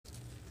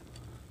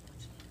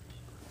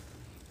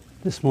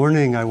This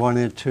morning I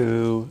wanted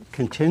to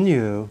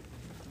continue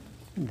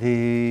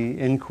the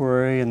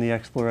inquiry and the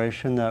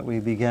exploration that we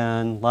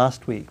began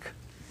last week.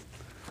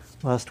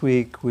 Last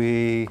week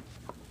we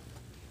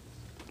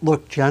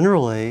looked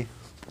generally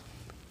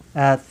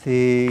at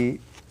the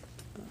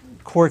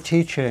core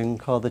teaching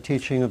called the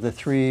teaching of the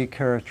three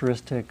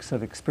characteristics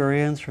of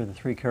experience, or the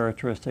three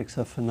characteristics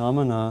of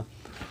phenomena,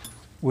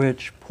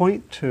 which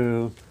point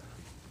to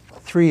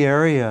three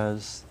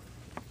areas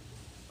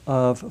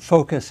of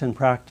focus in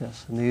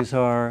practice. And these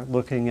are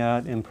looking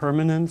at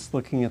impermanence,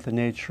 looking at the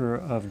nature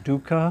of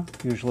dukkha,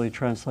 usually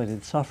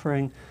translated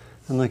suffering,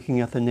 and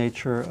looking at the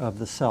nature of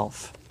the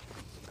self.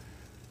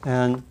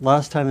 And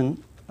last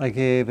time I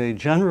gave a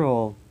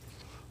general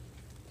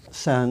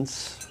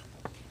sense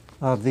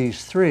of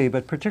these three,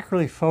 but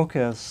particularly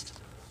focused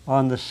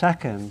on the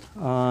second,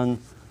 on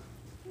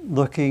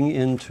looking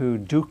into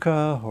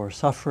dukkha, or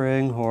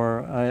suffering, or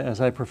as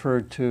I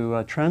prefer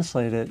to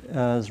translate it,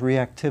 as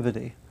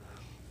reactivity.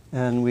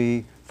 And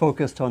we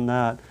focused on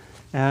that.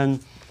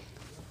 And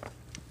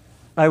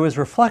I was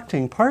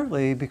reflecting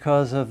partly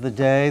because of the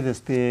day,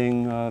 this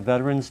being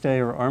Veterans Day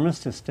or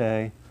Armistice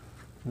Day,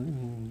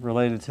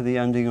 related to the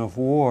ending of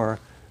war,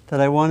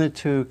 that I wanted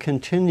to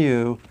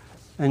continue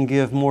and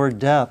give more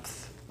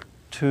depth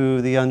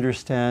to the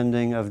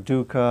understanding of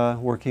dukkha,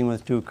 working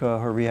with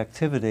dukkha or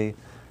reactivity.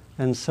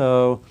 And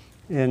so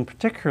in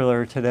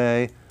particular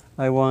today,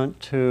 I want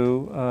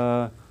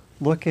to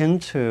look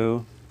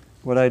into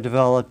what I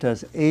developed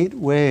as 8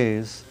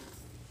 ways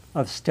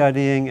of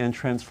studying and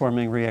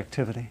transforming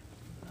reactivity.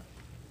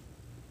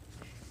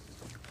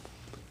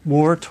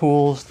 More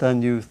tools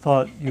than you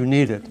thought you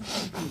needed,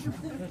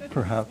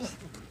 perhaps.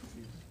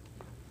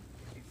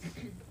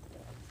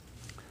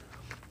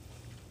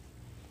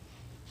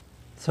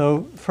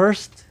 So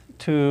first,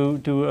 to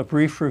do a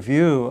brief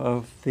review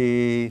of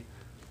the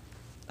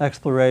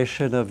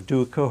exploration of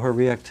dukkha or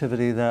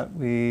reactivity that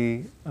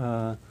we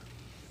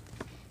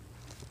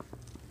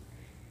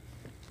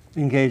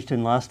engaged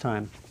in last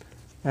time.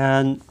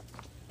 And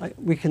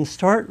we can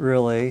start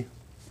really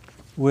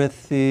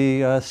with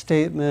the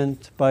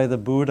statement by the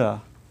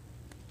Buddha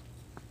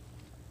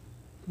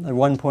at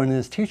one point in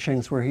his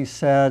teachings where he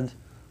said,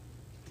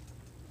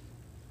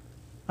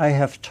 "I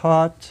have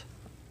taught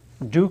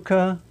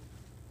dukkha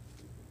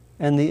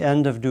and the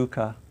end of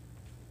dukkha.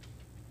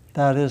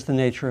 That is the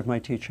nature of my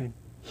teaching."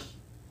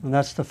 And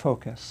that's the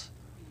focus.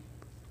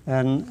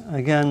 And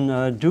again,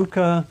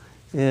 dukkha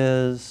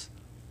is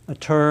a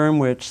term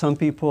which some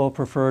people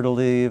prefer to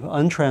leave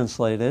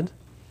untranslated,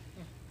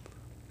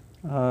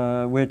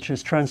 which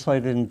is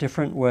translated in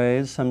different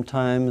ways,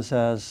 sometimes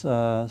as,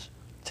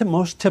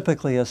 most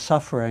typically as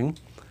suffering,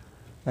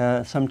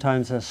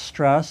 sometimes as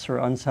stress or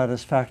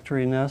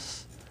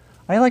unsatisfactoriness.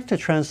 I like to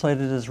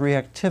translate it as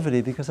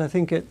reactivity because I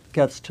think it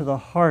gets to the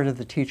heart of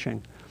the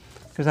teaching.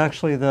 Because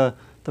actually the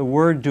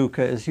word dukkha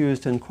is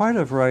used in quite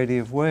a variety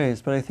of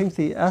ways, but I think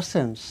the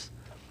essence,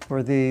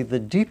 or the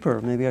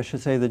deeper, maybe I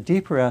should say the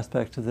deeper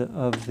aspect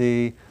of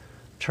the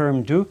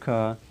term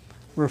dukkha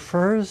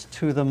refers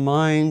to the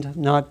mind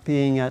not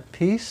being at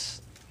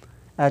peace,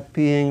 at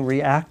being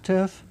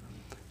reactive,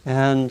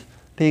 and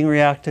being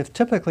reactive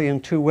typically in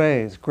 2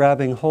 ways: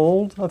 grabbing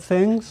hold of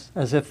things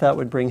as if that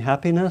would bring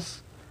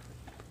happiness,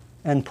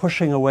 and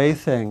pushing away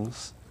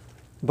things,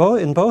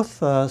 in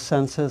both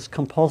senses,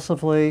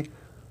 compulsively,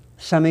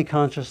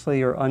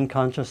 semi-consciously, or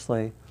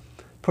unconsciously,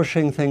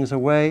 pushing things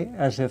away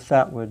as if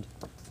that would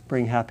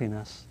bring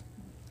happiness.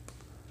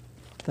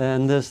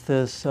 Then there's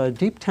this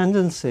deep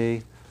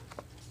tendency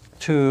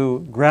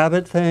to grab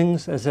at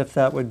things as if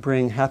that would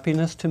bring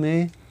happiness to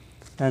me.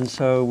 And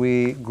so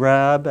we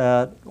grab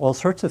at all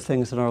sorts of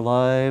things in our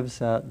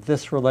lives, at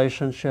this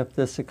relationship,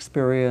 this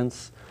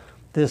experience,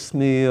 this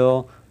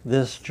meal,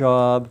 this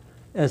job,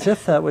 as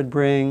if that would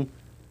bring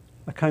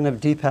a kind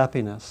of deep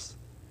happiness.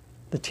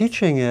 The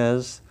teaching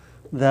is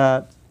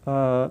that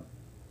no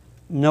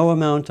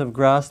amount of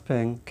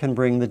grasping can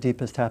bring the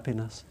deepest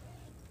happiness.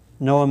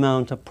 No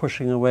amount of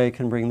pushing away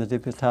can bring the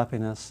deepest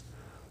happiness.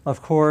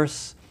 Of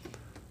course,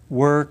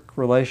 work,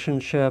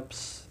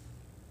 relationships,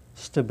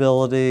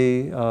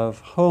 stability of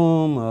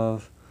home,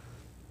 of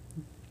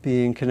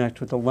being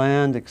connected with the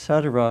land,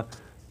 etc.,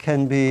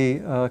 can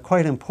be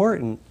quite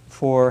important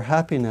for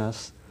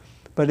happiness,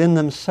 but in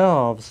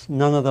themselves,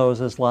 none of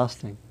those is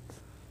lasting.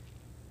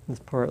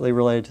 It's partly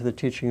related to the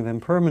teaching of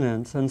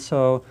impermanence. And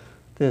so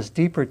this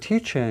deeper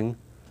teaching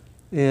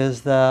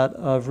is that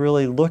of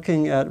really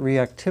looking at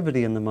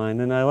reactivity in the mind.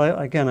 And I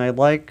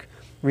like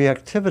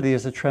reactivity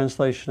as a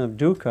translation of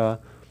dukkha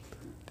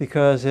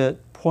because it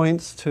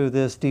points to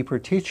this deeper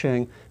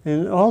teaching.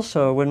 And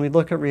also, when we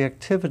look at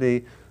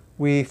reactivity,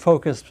 we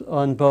focus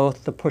on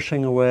both the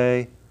pushing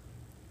away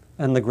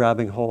and the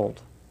grabbing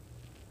hold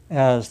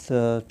as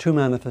the 2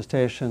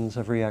 manifestations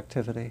of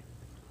reactivity.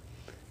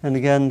 And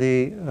again,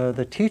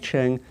 the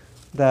teaching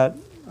that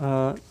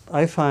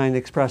I find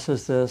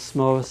expresses this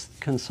most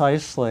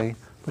concisely,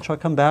 which I'll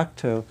come back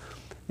to,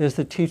 is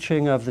the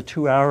teaching of the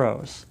 2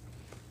 arrows.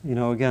 You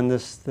know, again,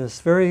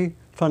 this very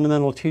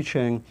fundamental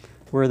teaching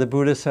where the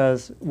Buddha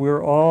says,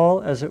 we're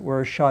all, as it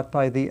were, shot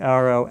by the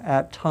arrow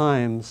at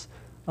times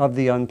of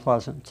the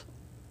unpleasant.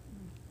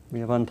 We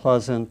have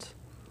unpleasant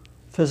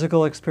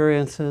physical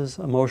experiences,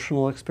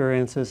 emotional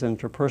experiences,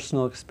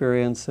 interpersonal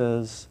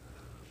experiences,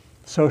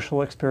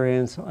 social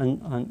experience,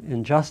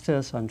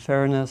 injustice,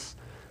 unfairness.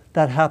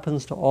 That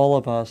happens to all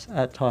of us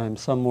at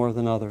times, some more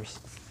than others.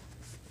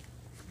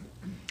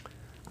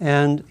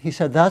 And he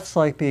said that's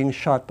like being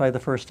shot by the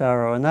first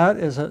arrow. And that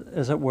is,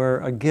 as it were,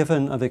 a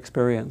given of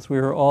experience. We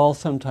are all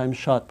sometimes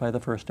shot by the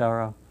first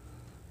arrow.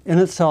 In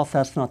itself,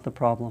 that's not the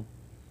problem.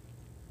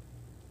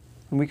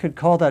 And we could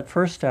call that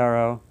first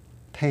arrow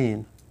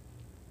pain,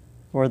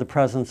 or the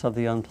presence of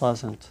the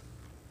unpleasant.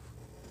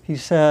 He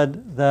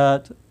said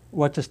that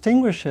what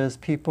distinguishes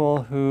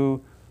people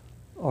who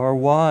are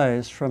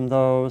wise from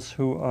those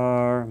who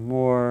are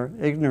more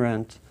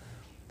ignorant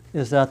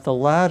is that the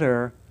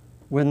latter,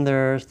 when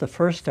there's the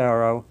first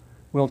arrow,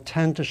 will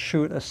tend to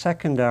shoot a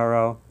second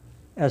arrow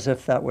as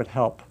if that would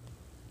help.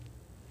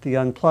 The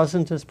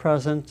unpleasant is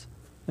present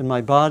in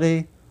my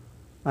body.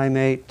 I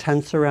may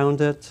tense around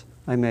it.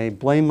 I may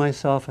blame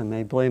myself. I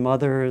may blame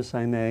others.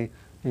 I may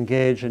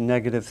engage in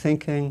negative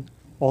thinking.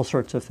 All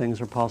sorts of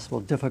things are possible.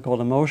 Difficult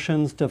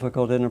emotions,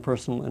 difficult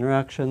interpersonal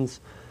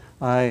interactions.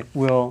 I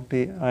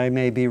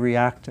may be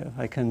reactive.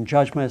 I can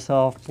judge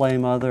myself,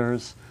 blame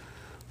others,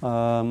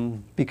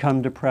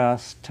 become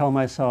depressed, tell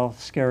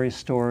myself scary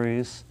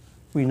stories.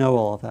 We know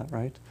all of that,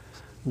 right?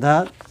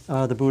 That,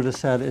 the Buddha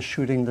said, is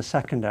shooting the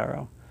second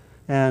arrow.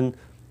 And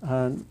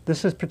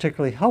this is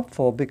particularly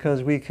helpful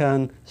because we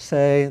can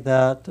say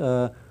that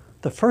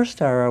the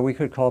first arrow we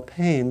could call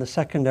pain, the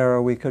second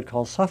arrow we could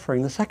call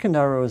suffering. The second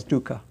arrow is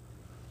dukkha.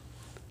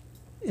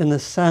 In the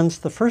sense,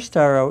 the first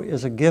arrow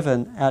is a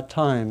given at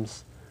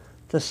times.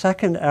 The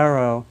second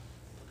arrow,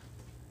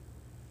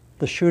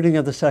 the shooting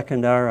of the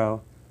second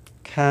arrow,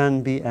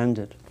 can be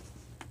ended.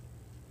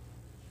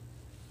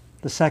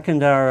 The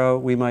second arrow,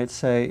 we might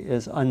say,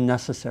 is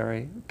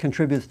unnecessary,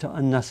 contributes to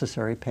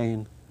unnecessary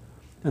pain.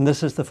 And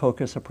this is the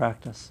focus of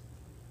practice.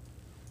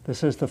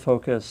 This is the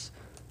focus,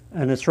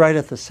 and it's right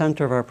at the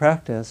center of our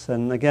practice.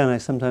 And again, I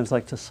sometimes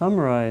like to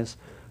summarize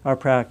our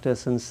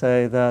practice and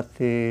say that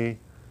the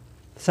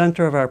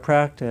center of our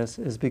practice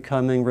is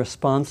becoming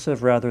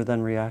responsive rather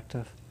than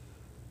reactive.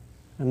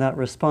 And that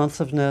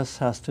responsiveness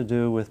has to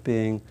do with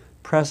being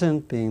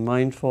present, being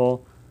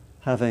mindful,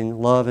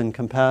 having love and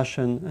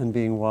compassion, and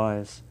being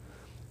wise.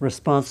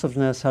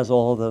 Responsiveness has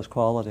all of those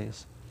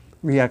qualities.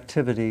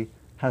 Reactivity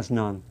has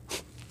none.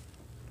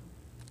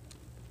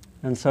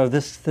 And so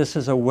this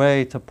is a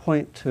way to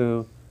point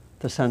to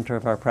the center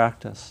of our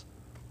practice.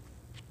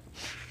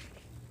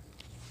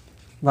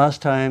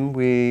 Last time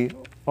we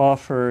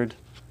offered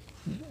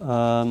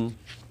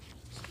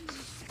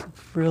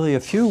really a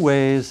few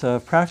ways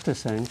of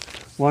practicing.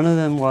 One of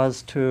them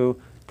was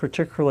to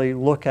particularly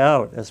look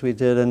out, as we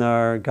did in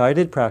our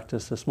guided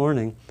practice this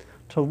morning,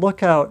 to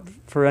look out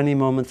for any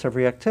moments of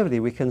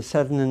reactivity. We can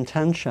set an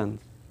intention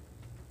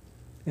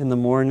in the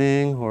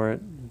morning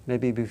or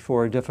maybe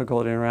before a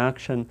difficult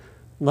interaction.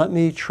 Let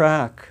me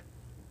track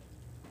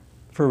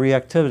for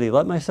reactivity.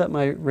 Let me set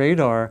my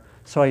radar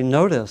so I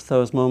notice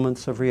those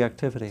moments of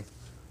reactivity,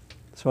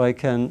 so I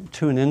can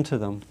tune into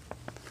them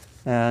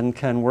and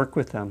can work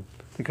with them.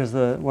 Because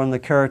one of the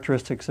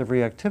characteristics of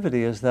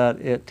reactivity is that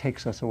it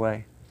takes us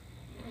away,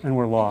 and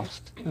we're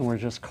lost, and we're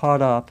just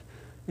caught up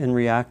in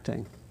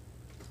reacting,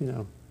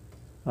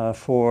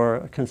 for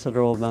a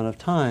considerable amount of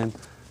time.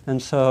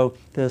 And so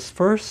this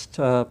first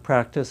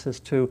practice is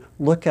to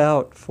look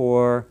out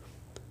for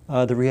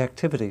the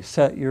reactivity.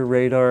 Set your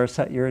radar,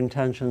 set your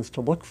intentions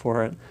to look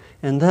for it.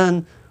 And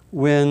then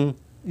when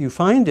you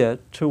find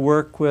it, to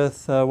work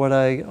with what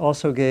I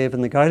also gave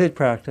in the guided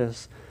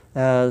practice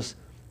as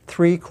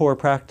 3 core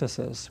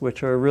practices,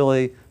 which are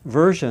really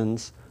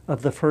versions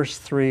of the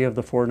first 3 of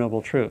the Four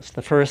Noble Truths.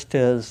 The first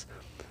is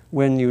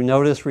when you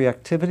notice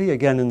reactivity,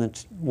 again in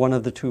one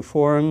of the 2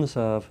 forms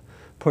of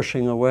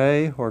pushing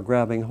away or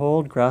grabbing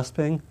hold,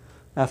 grasping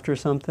after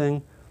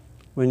something.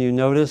 When you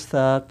notice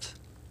that,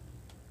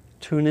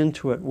 tune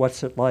into it.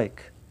 What's it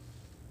like?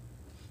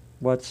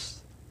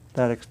 What's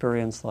that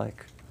experience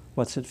like?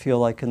 What's it feel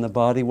like in the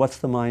body? What's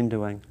the mind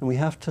doing? And we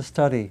have to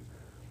study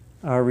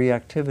our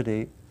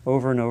reactivity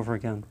over and over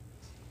again.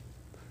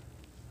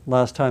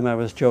 Last time I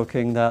was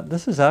joking that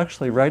this is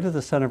actually right at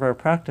the center of our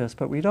practice,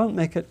 but we don't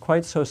make it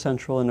quite so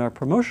central in our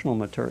promotional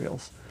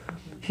materials.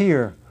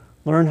 Here,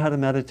 learn how to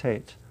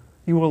meditate.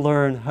 You will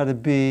learn how to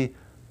be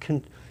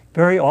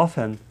very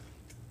often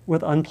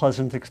with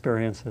unpleasant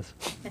experiences.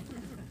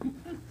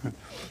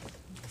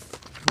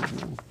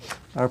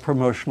 Our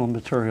promotional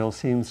material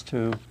seems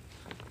to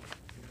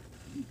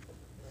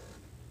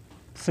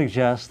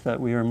suggest that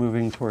we are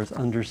moving towards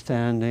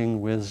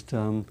understanding,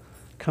 wisdom,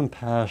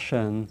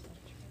 compassion.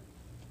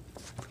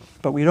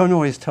 But we don't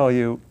always tell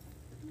you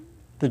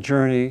the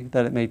journey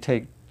that it may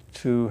take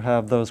to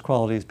have those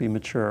qualities be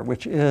mature,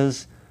 which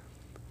is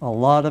a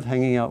lot of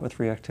hanging out with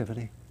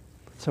reactivity.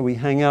 So we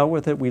hang out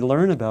with it, we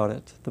learn about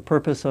it. The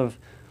purpose of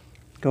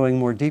going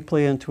more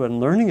deeply into it and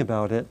learning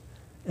about it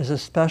is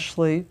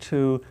especially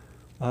to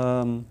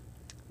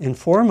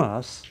inform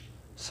us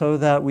so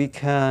that we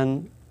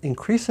can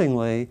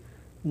increasingly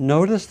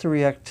notice the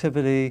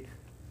reactivity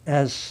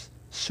as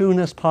soon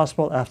as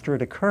possible after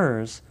it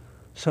occurs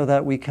so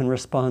that we can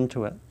respond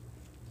to it.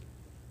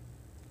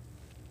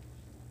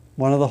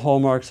 One of the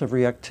hallmarks of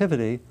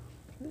reactivity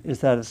is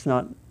that it's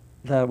not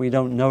that we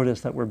don't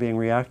notice that we're being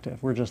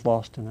reactive. We're just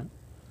lost in it.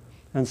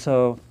 And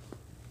so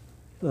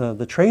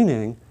the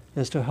training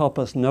is to help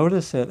us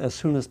notice it as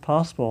soon as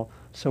possible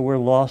so we're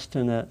lost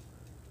in it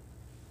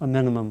a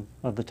minimum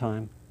of the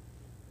time.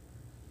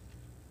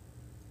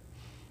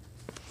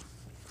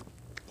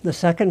 The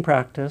second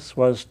practice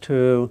was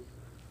to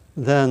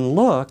then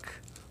look,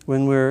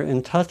 when we're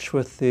in touch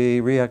with the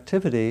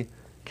reactivity,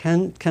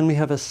 can we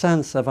have a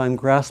sense of I'm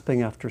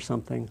grasping after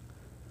something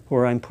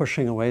or I'm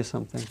pushing away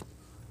something?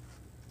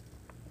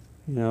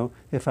 You know,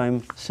 if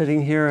I'm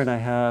sitting here and I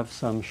have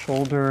some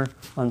shoulder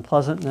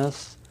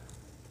unpleasantness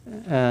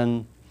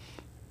and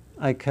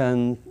I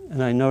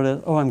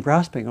notice, oh, I'm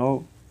grasping,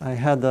 oh, I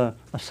had the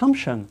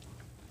assumption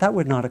that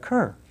would not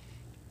occur.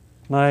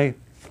 My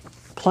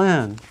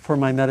plan for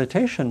my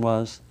meditation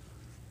was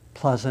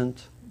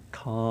pleasant,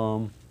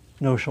 calm,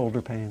 no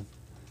shoulder pain.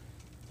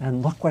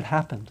 And look what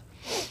happened.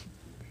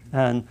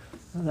 And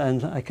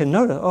I can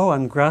notice, oh,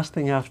 I'm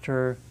grasping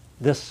after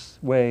this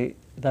way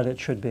that it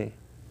should be.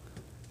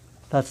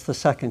 That's the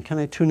second. Can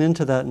I tune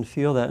into that and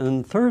feel that?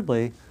 And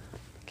thirdly,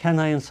 can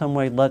I in some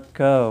way let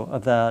go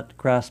of that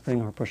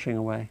grasping or pushing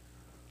away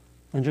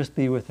and just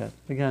be with it?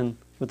 Again,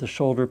 with the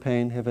shoulder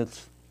pain, if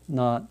it's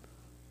not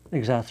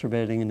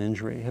exacerbating an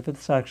injury, if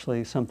it's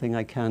actually something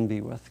I can be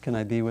with, can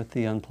I be with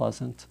the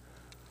unpleasant,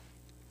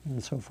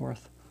 and so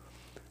forth.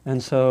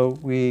 And so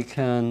we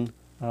can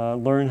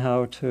learn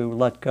how to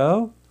let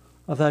go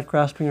of that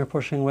grasping or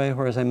pushing away,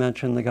 or as I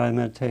mentioned in the guided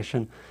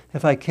meditation,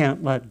 if I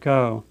can't let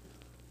go,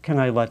 can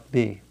I let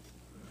be?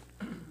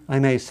 I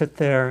may sit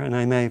there and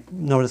I may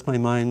notice my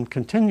mind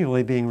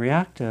continually being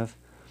reactive,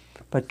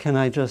 but can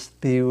I just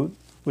be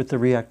with the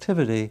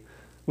reactivity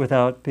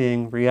without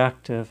being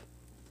reactive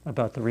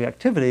about the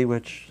reactivity,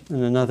 which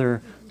in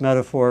another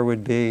metaphor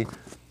would be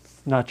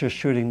not just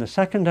shooting the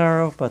second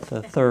arrow, but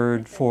the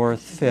third,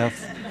 fourth,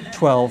 fifth,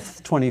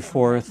 12th,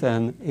 24th,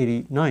 and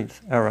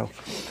 89th arrow.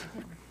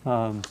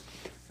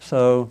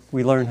 So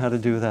we learn how to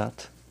do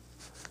that.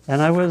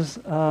 And I was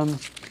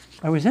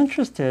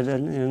interested,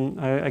 and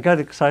I got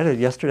excited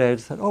yesterday. I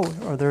said, oh,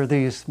 are there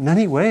these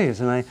many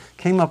ways? And I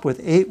came up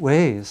with 8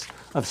 ways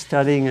of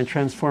studying and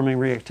transforming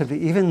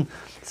reactivity, even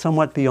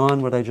somewhat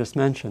beyond what I just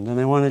mentioned. And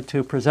I wanted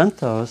to present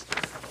those.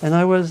 And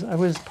I was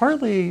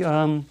partly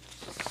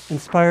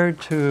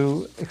inspired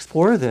to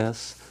explore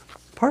this,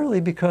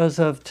 partly because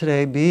of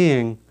today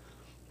being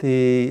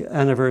the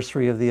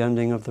anniversary of the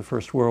ending of the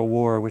First World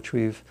War, which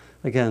we've,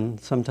 again,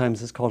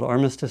 sometimes it's called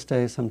Armistice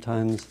Day,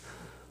 sometimes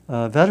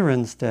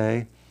Veterans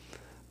Day.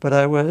 But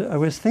I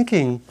was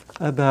thinking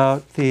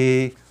about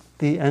the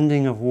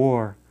ending of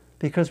war,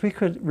 because we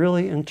could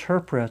really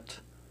interpret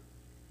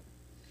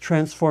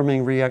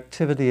transforming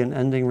reactivity and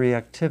ending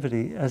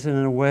reactivity as, in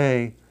a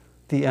way,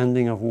 the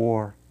ending of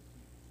war,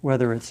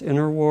 whether it's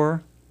inner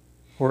war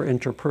or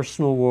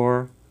interpersonal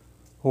war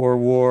or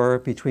war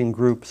between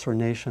groups or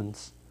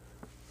nations.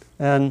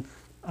 And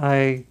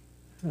as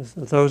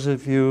those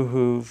of you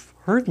who've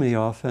heard me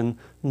often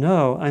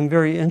know, I'm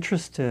very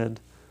interested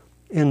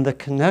in the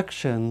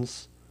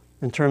connections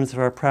in terms of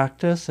our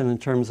practice and in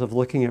terms of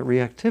looking at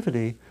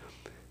reactivity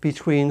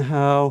between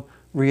how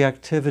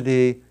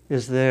reactivity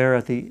is there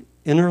at the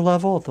inner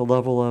level, at the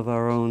level of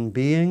our own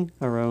being,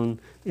 our own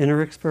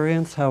inner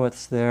experience, how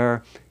it's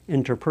there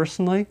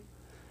interpersonally,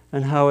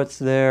 and how it's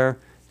there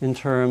in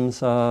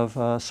terms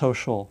of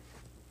social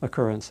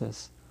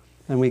occurrences.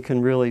 And we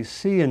can really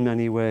see in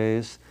many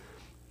ways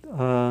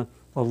a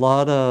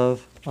lot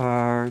of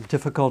our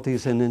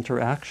difficulties in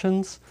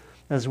interactions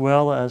as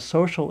well as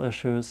social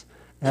issues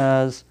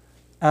as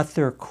at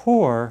their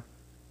core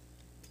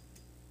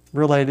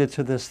related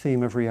to this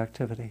theme of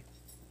reactivity.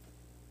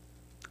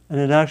 And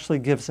it actually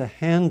gives a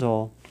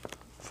handle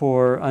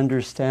for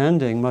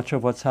understanding much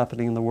of what's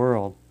happening in the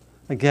world.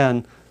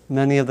 Again,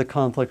 many of the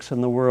conflicts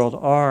in the world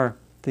are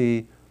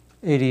the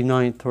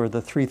 89th or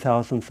the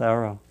 3,000th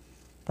arrow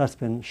that's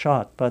been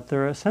shot, but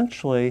they're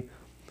essentially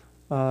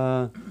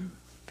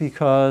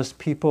because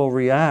people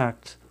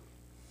react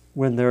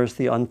when there's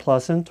the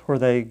unpleasant or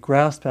they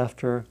grasp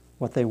after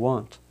what they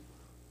want.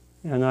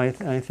 And I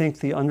think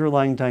the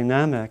underlying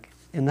dynamic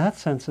in that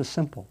sense is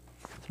simple.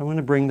 So I want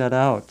to bring that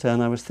out.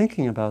 And I was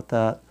thinking about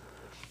that.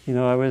 You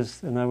know, I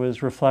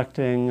was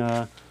reflecting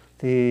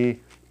the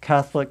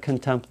Catholic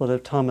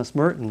contemplative Thomas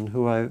Merton,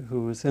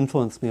 who's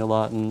influenced me a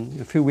lot. And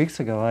a few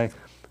weeks ago,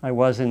 I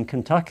was in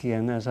Kentucky,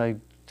 and as I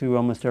do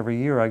almost every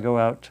year, I go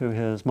out to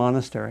his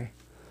monastery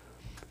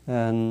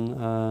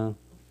and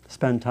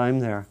spend time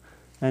there.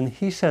 And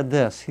he said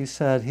this. He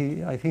said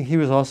I think he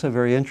was also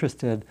very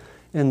interested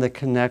in the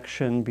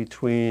connection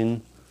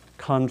between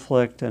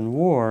conflict and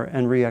war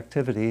and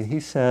reactivity. He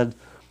said,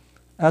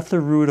 at the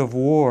root of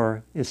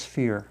war is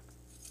fear.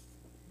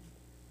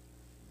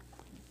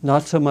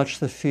 not so much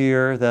the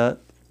fear that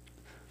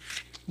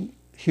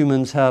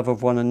humans have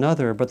of one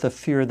another, but the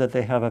fear that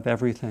they have of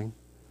everything.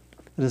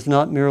 It is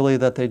not merely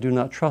that they do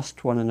not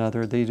trust one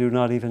another, they do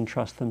not even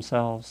trust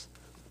themselves.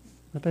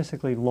 They're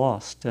basically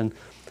lost. And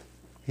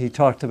he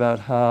talked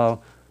about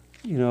how,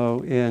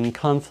 in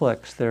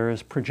conflicts there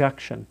is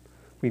projection.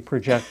 We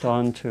project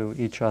onto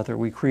each other.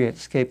 We create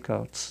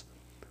scapegoats.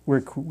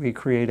 We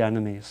create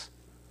enemies,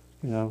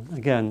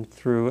 again,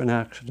 through an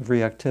action of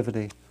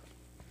reactivity.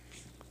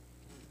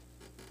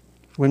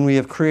 When we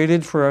have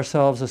created for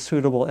ourselves a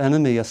suitable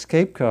enemy, a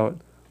scapegoat,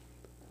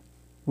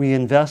 we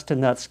invest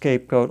in that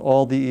scapegoat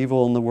all the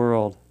evil in the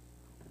world.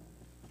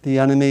 The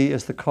enemy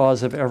is the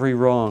cause of every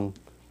wrong,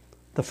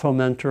 the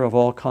fomenter of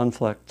all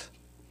conflict.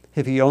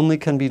 If he only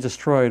can be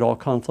destroyed, all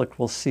conflict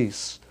will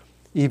cease.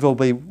 Evil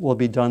will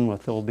be done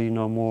with. There will be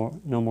no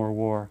more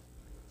war.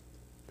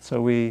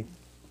 So we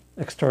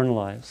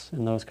externalize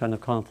in those kind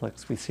of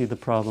conflicts. We see the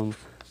problem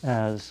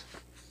as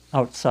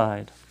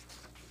outside.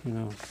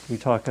 We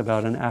talk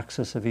about an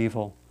axis of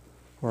evil,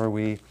 where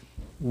we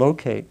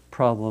locate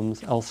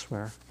problems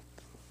elsewhere.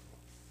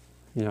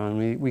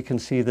 And we can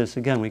see this,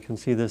 again, we can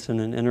see this in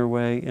an inner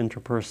way,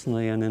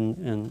 interpersonally, and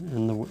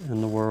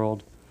in the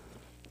world.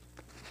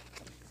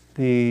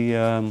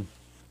 The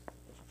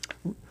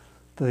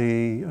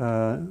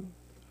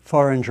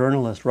foreign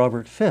journalist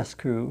Robert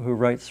Fisk, who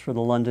writes for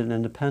the London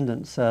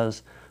Independent,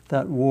 says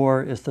that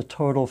war is the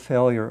total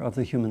failure of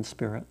the human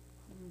spirit.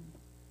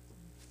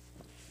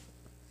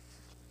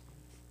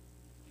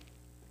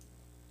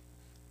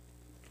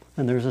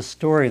 And there's a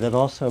story that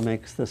also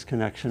makes this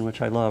connection,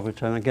 which I love,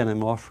 which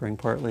I'm offering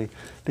partly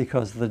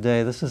because of the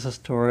day. This is a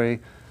story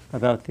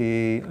about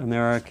the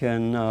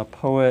American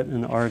poet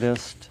and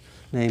artist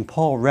named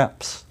Paul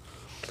Reps.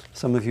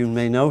 Some of you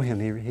may know him.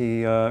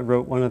 He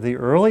wrote one of the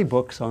early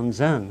books on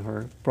Zen,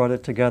 or brought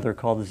it together,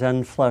 called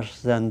Zen Flesh,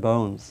 Zen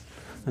Bones.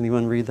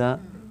 Anyone read that?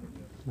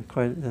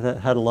 That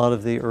had a lot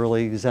of the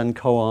early Zen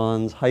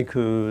koans,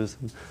 haikus.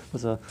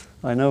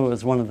 I know it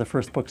was one of the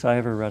first books I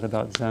ever read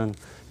about Zen.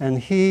 And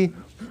he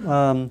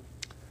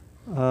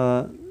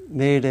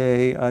made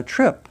a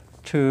trip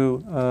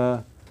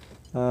to,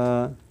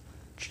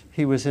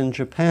 he was in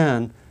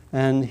Japan,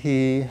 and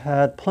he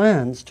had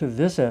plans to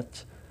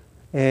visit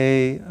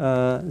a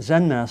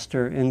Zen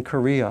master in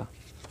Korea.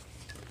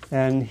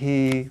 And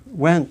he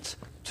went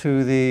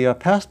to the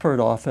passport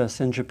office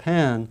in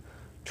Japan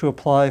to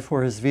apply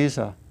for his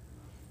visa,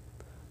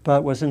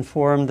 but was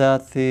informed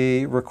that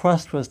the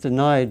request was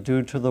denied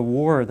due to the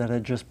war that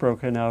had just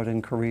broken out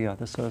in Korea.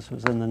 This was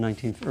in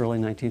the early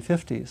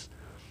 1950s.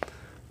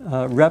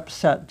 Rep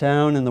sat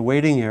down in the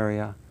waiting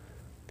area.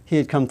 He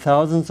had come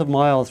thousands of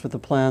miles with the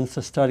plans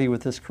to study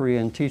with this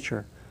Korean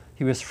teacher.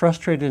 He was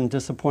frustrated and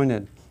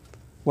disappointed.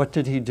 What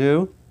did he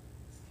do?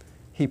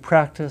 He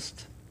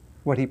practiced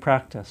what he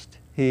practiced.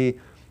 He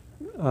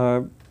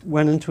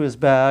went into his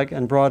bag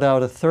and brought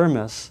out a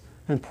thermos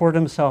and poured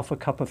himself a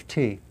cup of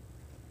tea.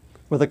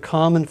 With a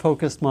calm and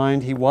focused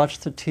mind, he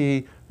watched the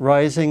tea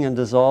rising and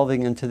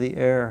dissolving into the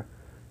air.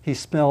 He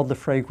smelled the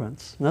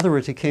fragrance. In other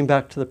words, he came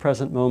back to the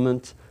present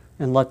moment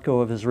and let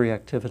go of his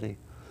reactivity.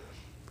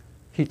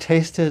 He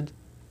tasted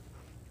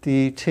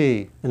the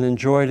tea and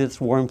enjoyed its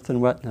warmth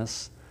and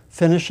wetness.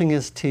 Finishing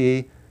his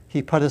tea,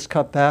 he put his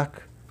cup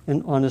back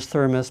on his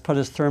thermos, put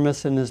his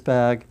thermos in his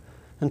bag,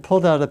 and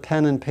pulled out a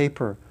pen and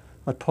paper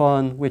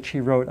upon which he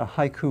wrote a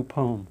haiku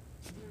poem.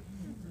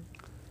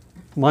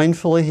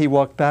 Mindfully, he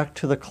walked back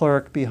to the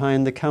clerk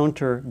behind the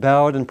counter,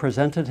 bowed, and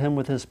presented him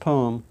with his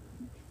poem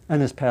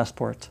and his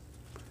passport.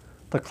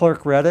 The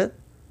clerk read it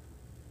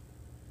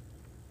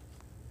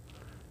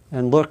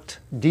and looked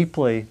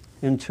deeply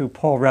into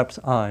Paul Rep's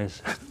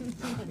eyes.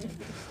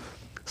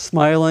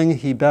 Smiling,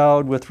 he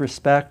bowed with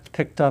respect,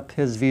 picked up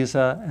his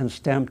visa, and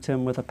stamped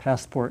him with a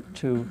passport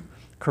to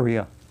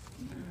Korea.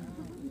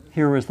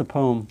 Here was the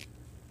poem.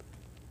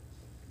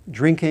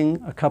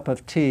 Drinking a cup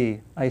of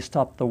tea, I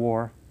stopped the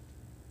war.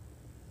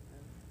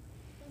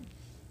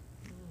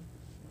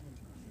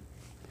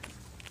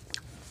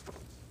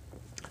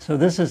 So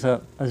this is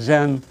a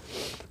Zen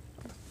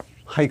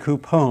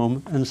haiku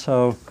poem, and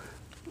so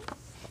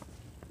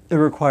it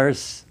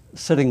requires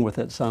sitting with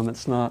it some.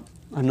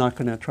 I'm not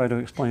going to try to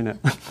explain it.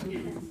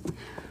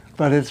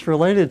 But it's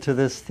related to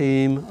this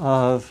theme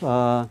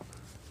of,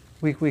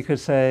 we could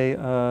say,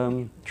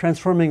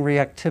 transforming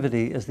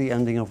reactivity is the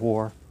ending of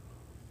war.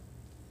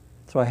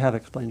 So I have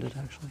explained it,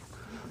 actually.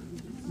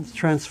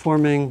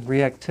 Transforming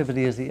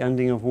reactivity is the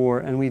ending of war,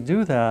 and we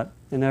do that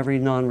in every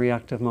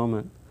non-reactive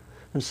moment.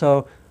 And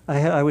so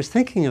I was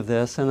thinking of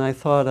this, and I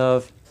thought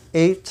of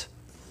 8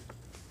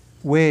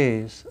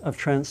 ways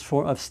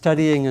of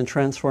studying and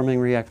transforming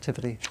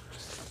reactivity.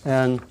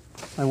 And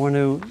I want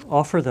to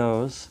offer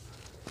those,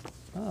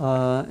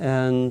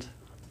 and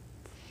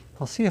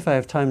I'll see if I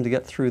have time to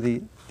get through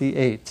the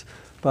 8.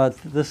 But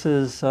this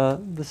is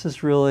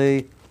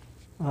really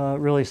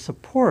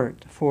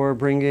support for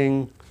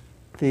bringing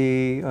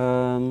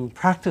the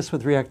practice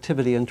with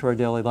reactivity into our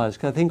daily lives.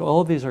 'Cause I think all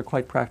of these are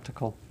quite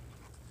practical.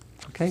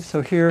 Okay,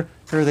 so here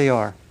they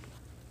are,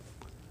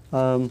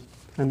 and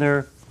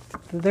they're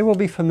they will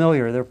be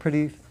familiar. They're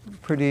pretty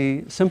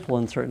simple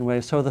in certain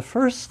ways. So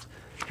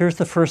here's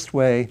the first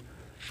way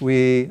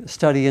we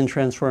study and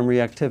transform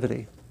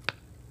reactivity.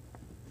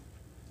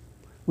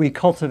 We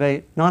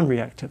cultivate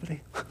non-reactivity.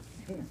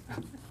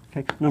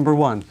 Okay, number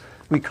one,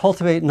 we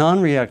cultivate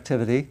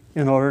non-reactivity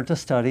in order to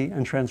study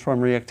and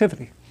transform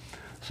reactivity.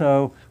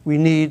 So we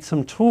need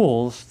some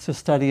tools to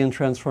study and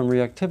transform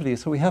reactivity.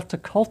 So we have to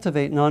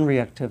cultivate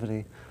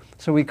non-reactivity.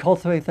 So we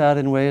cultivate that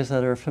in ways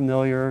that are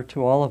familiar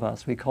to all of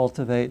us. We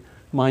cultivate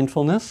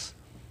mindfulness,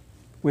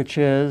 which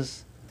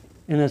is,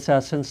 in its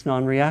essence,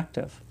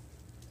 non-reactive.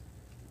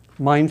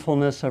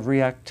 Mindfulness of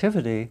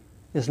reactivity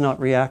is not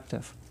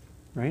reactive,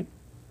 right?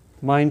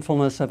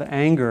 Mindfulness of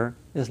anger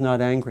is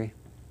not angry.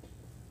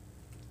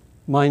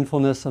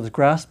 Mindfulness of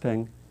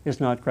grasping is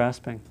not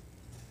grasping.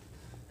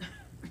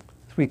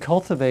 We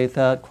cultivate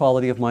that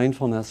quality of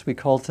mindfulness. We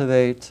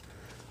cultivate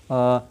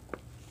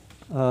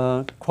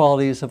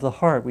qualities of the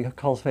heart. We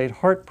cultivate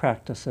heart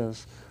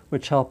practices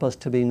which help us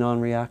to be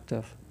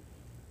non-reactive.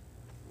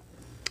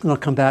 And I'll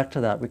come back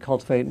to that. We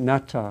cultivate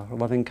metta, or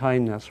loving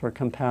kindness, or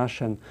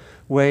compassion,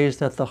 ways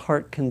that the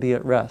heart can be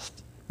at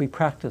rest. We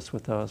practice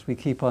with those. We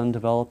keep on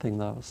developing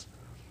those.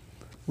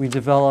 We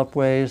develop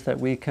ways that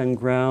we can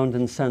ground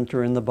and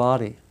center in the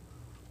body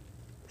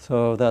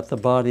so that the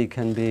body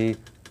can be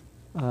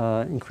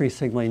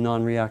increasingly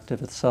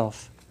non-reactive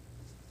itself.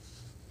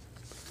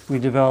 We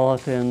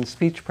develop in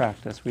speech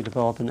practice. We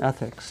develop in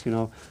ethics. You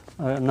know,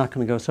 I'm not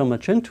going to go so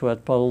much into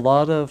it, but a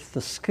lot of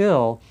the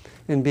skill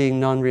in being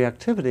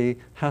non-reactivity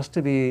has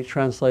to be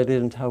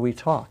translated into how we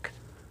talk.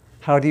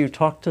 How do you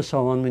talk to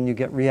someone when you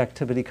get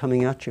reactivity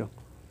coming at you?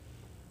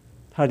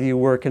 How do you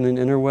work in an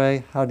inner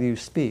way? How do you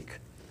speak?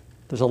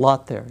 There's a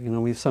lot there. You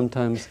know, we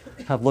sometimes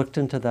have looked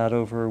into that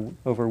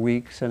over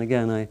weeks, and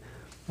again,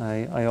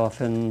 I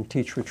often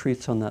teach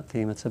retreats on that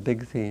theme. It's a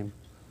big theme.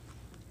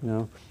 You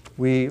know,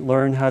 we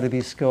learn how to be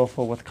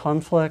skillful with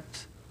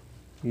conflict.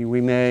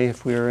 We may,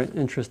 if we're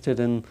interested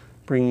in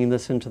bringing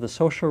this into the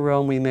social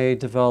realm, we may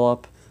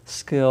develop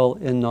skill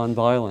in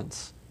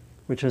nonviolence,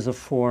 which is a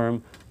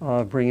form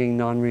of bringing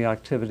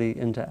non-reactivity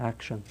into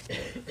action.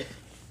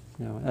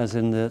 You know, as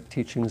in the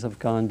teachings of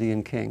Gandhi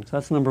and King. So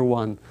that's number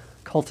one.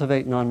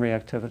 Cultivate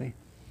non-reactivity.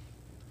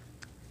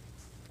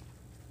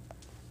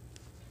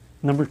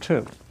 Number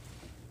two,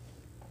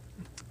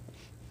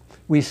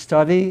 we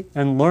study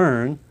and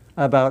learn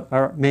about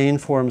our main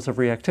forms of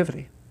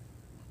reactivity.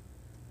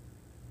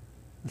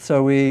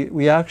 So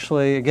we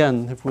actually,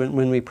 again,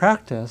 when we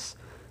practice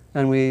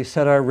and we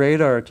set our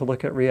radar to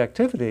look at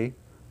reactivity,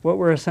 what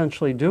we're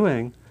essentially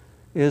doing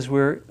is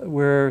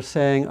we're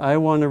saying, I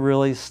want to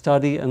really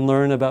study and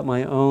learn about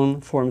my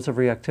own forms of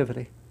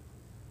reactivity.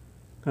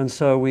 And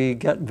so we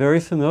get very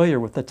familiar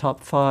with the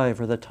top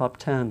 5 or the top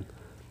 10.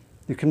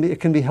 It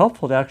can be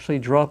helpful to actually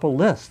draw up a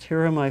list.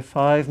 Here are my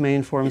 5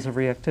 main forms of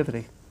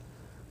reactivity.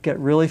 Get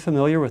really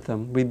familiar with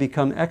them. We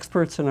become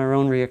experts in our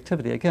own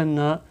reactivity. Again,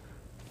 not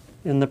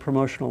in the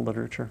promotional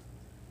literature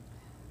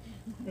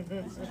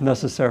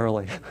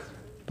necessarily.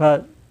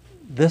 But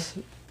this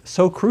is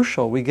so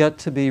crucial. We get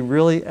to be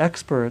really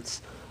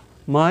experts.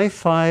 My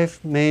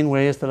 5 main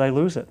ways that I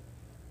lose it.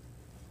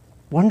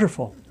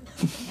 Wonderful.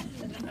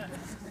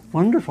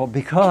 Wonderful,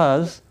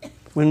 because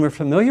when we're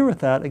familiar with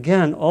that,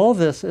 again, all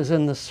this is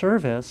in the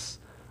service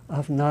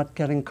of not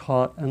getting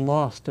caught and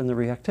lost in the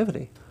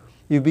reactivity.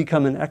 You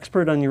become an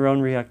expert on your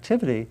own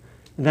reactivity,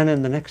 and then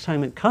in the next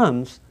time it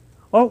comes,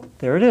 oh,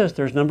 there it is,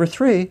 there's number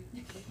 3.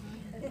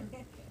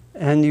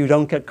 And you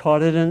don't get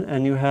caught in it,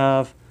 and you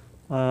have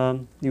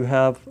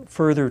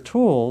further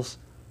tools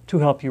to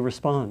help you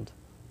respond,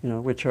 you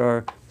know, which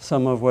are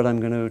some of what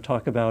I'm going to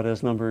talk about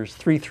as numbers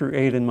 3 through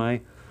 8 in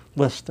my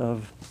list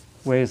of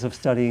ways of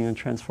studying and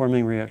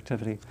transforming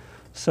reactivity.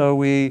 So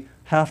we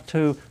have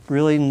to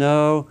really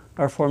know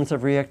our forms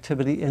of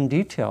reactivity in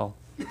detail.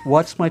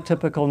 What's my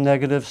typical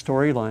negative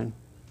storyline?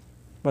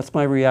 What's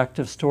my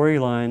reactive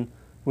storyline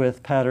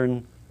with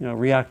pattern, you know,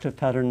 reactive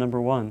pattern number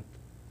 1?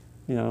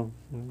 You know,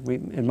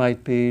 it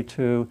might be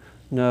to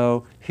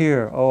know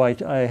here, oh, I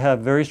have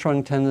very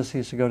strong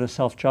tendencies to go to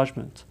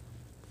self-judgment,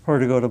 or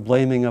to go to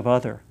blaming of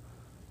other,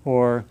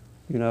 or,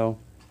 you know,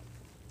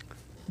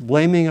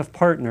 blaming of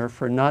partner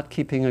for not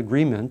keeping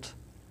agreement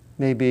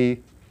may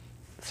be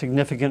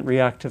significant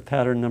reactive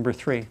pattern number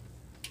 3.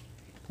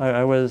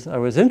 I'm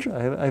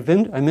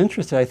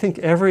interested. I think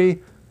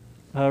every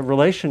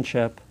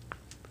relationship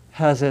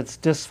has its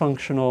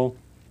dysfunctional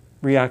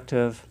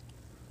reactive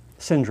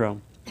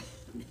syndrome.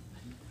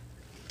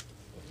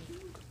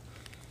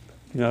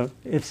 You know,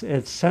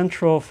 it's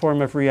central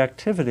form of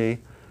reactivity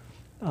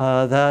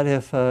that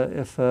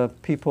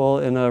if people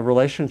in a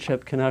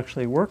relationship can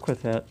actually work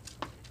with it,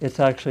 it's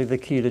actually the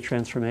key to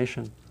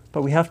transformation.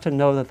 But we have to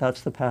know that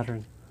that's the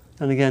pattern.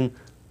 And again,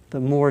 the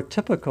more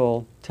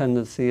typical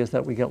tendency is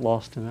that we get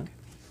lost in it.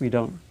 We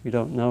don't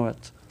know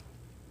it.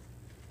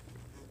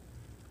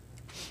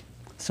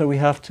 So we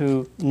have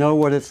to know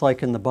what it's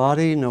like in the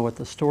body, know what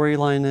the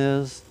storyline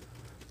is,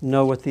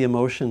 know what the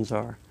emotions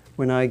are.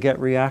 When I get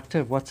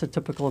reactive, what's a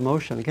typical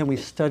emotion? Again, we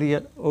study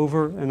it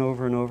over and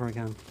over and over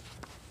again.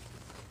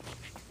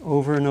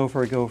 over and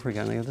over and over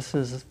again. This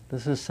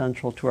is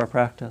central to our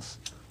practice.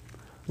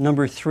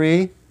 Number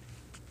 3,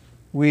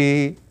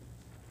 we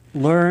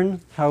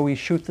learn how we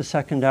shoot the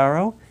second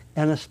arrow,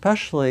 and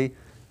especially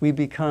we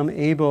become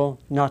able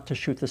not to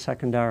shoot the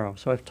second arrow.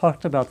 So I've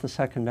talked about the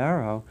second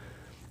arrow.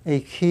 A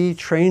key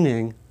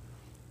training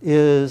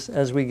is,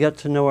 as we get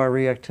to know our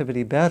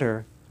reactivity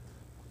better,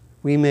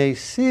 we may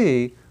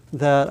see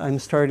that I'm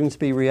starting to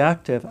be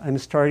reactive, I'm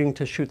starting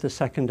to shoot the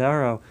second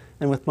arrow,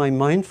 and with my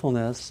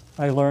mindfulness,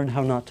 I learn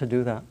how not to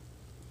do that.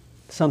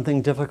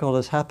 Something difficult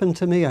has happened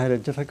to me. I had a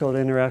difficult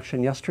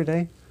interaction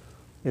yesterday.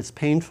 It's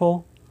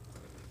painful,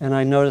 and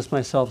I notice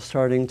myself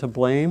starting to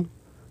blame,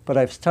 but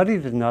I've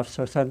studied enough,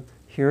 so I said,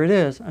 here it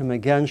is, I'm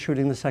again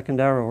shooting the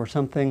second arrow, or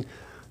something,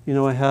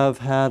 I have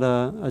had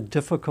a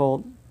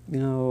difficult,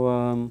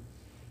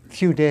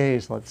 few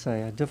days, let's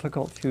say, a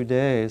difficult few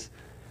days,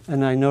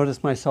 and I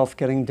notice myself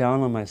getting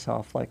down on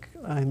myself, like,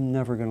 I'm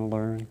never going to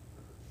learn.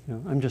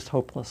 I'm just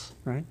hopeless,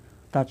 right?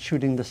 That's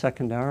shooting the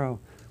second arrow.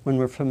 When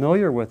we're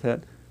familiar with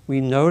it, we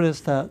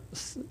notice that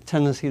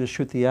tendency to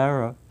shoot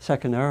the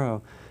second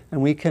arrow,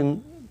 and we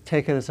can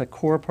take it as a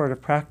core part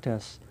of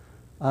practice.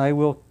 I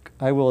will,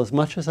 as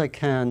much as I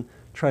can,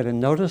 try to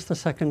notice the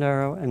second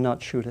arrow and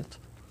not shoot it.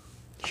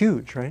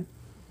 Huge, right?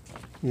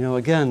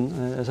 Again,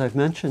 as I've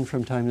mentioned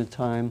from time to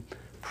time,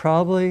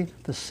 probably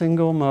the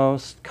single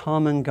most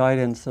common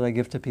guidance that I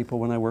give to people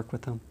when I work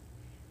with them.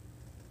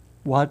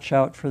 Watch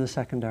out for the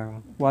second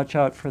arrow. Watch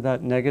out for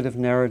that negative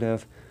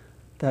narrative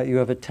that you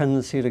have a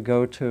tendency to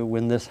go to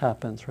when this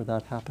happens or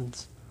that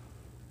happens.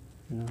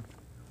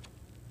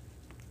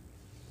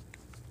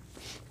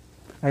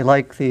 I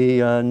like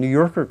the New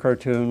Yorker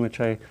cartoon,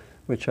 which I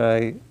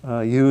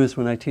use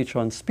when I teach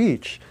on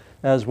speech,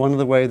 as one of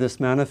the ways this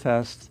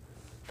manifests.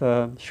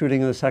 The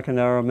shooting of the second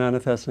arrow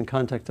manifests in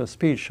context of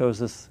speech. Shows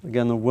this,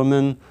 again, the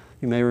woman,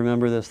 you may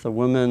remember this, the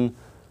woman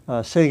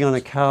sitting on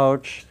a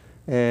couch,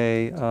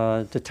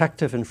 a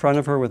detective in front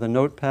of her with a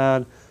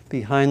notepad,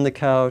 behind the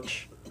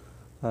couch,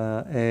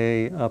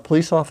 a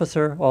police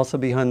officer also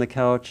behind the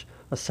couch,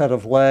 a set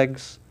of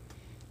legs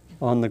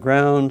on the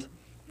ground,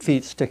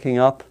 feet sticking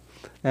up,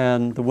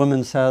 and the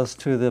woman says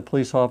to the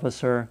police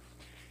officer,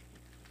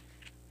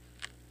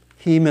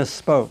 "He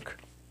misspoke.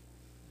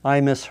 I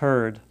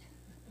misheard.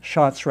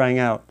 Shots rang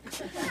out."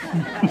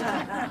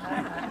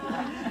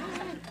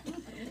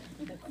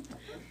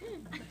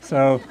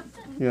 So,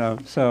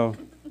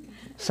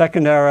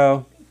 second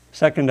arrow,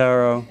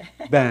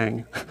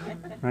 bang,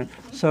 right?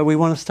 So we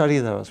want to study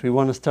those.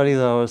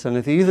 And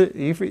if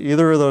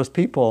either of those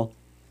people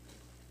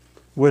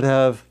would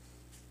have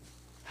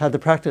had the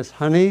practice,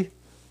 honey,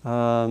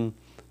 I'm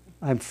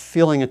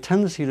feeling a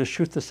tendency to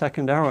shoot the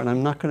second arrow, and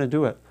I'm not going to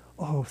do it.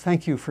 Oh,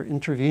 thank you for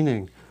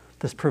intervening.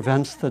 This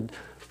prevents the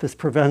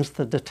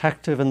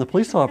detective and the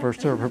police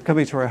officer from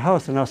coming to our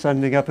house and us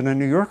ending up in a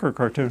New Yorker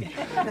cartoon.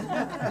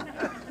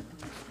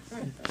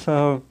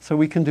 So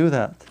we can do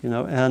that,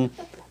 and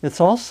it's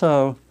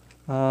also,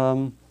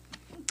 I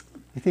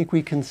think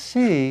we can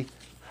see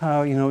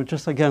how,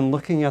 just again,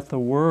 looking at the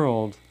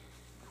world,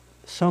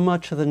 so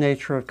much of the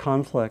nature of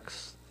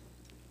conflicts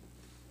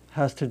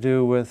has to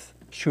do with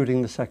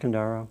shooting the second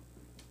arrow.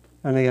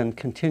 And again,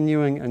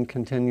 continuing and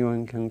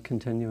continuing and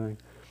continuing.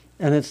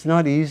 And it's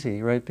not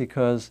easy, right?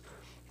 Because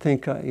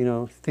think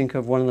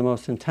of one of the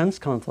most intense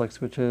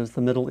conflicts, which is the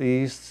Middle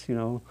East,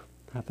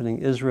 happening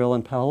Israel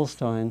and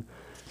Palestine.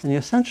 And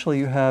essentially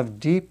you have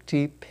deep,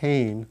 deep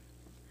pain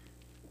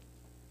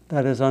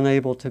that is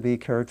unable to be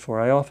cared for.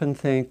 I often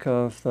think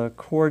of the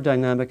core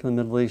dynamic in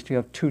the Middle East. You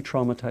have two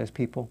traumatized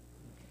people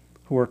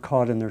who are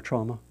caught in their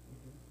trauma,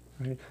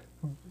 right?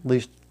 At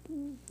least,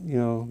 a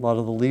lot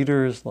of the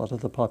leaders, a lot of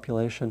the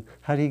population.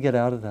 How do you get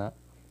out of that?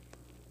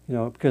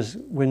 Because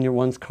when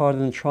one's caught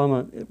in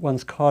trauma,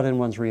 one's caught in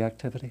one's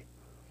reactivity.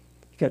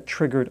 You get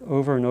triggered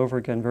over and over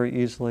again very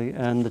easily.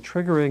 And the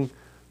triggering,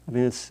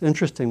 it's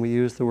interesting, we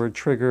use the word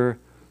trigger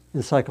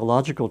in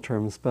psychological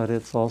terms, but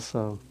it's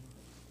also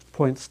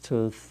points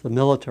to the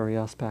military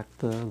aspect,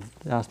 the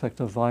aspect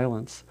of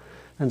violence.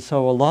 And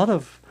so a lot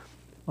of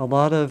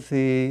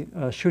the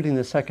shooting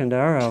the second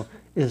arrow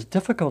is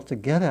difficult to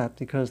get at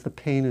because the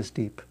pain is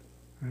deep,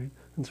 right?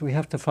 And so we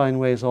have to find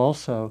ways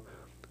also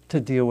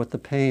to deal with the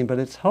pain, but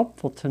it's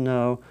helpful to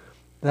know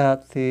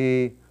that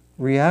the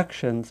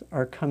reactions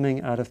are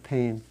coming out of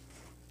pain,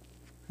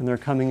 and they're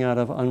coming out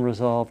of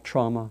unresolved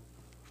trauma,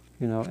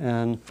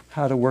 and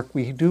how to work.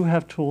 We do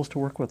have tools to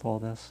work with all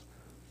this,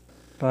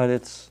 but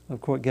it's, of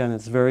course, again,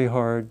 it's very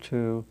hard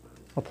to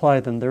apply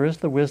them. There is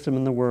the wisdom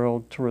in the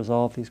world to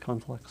resolve these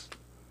conflicts,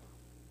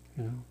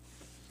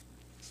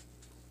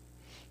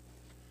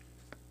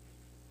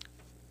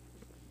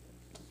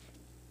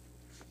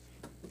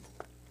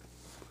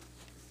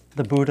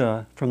 The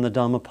Buddha from the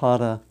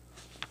Dhammapada,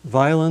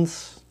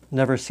 violence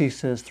never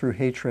ceases through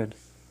hatred.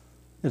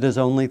 It is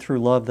only through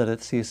love that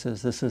it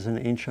ceases. This is an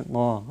ancient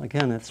law.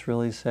 Again, it's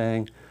really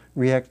saying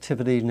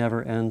reactivity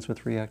never ends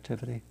with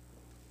reactivity.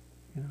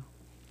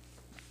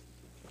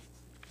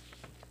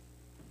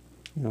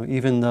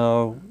 Even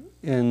though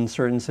in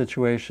certain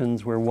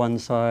situations where one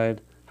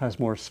side has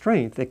more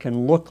strength, it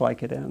can look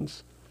like it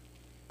ends.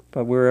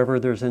 But wherever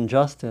there's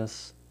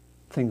injustice,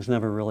 things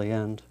never really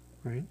end,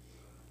 right?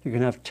 You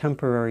can have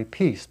temporary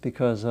peace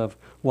because of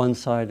one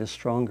side is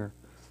stronger,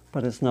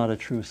 but it's not a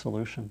true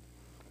solution.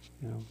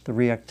 You know, the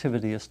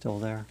reactivity is still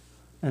there,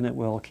 and it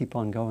will keep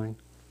on going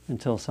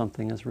until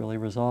something is really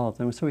resolved.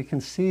 And so we can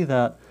see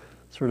that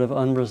sort of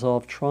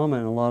unresolved trauma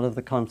in a lot of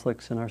the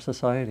conflicts in our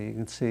society.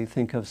 You can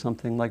think of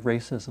something like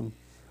racism.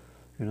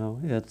 You know,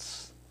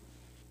 it's,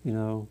 you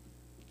know,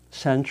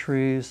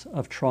 centuries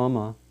of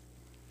trauma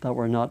that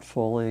were not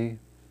fully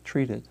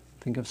treated.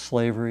 Think of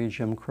slavery,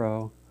 Jim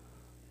Crow,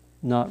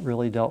 not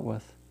really dealt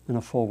with in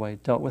a full way,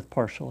 dealt with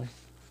partially,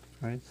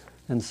 right?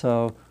 And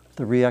so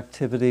the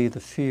reactivity,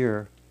 the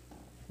fear,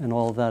 and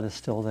all of that is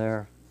still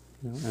there.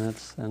 You know,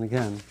 and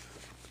again,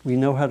 we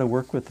know how to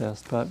work with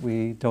this, but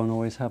we don't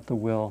always have the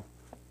will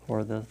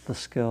or the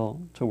skill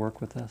to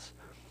work with this.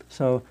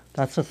 So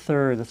that's a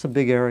third, that's a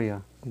big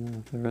area.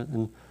 And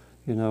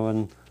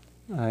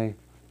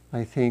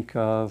I think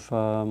of,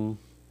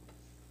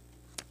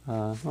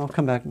 I'll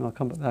come back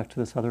to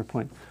this other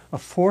point. A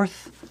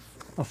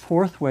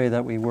fourth way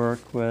that we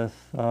work with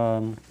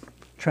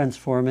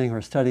transforming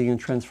or studying and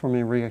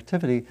transforming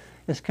reactivity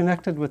is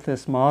connected with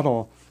this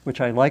model, which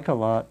I like a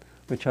lot,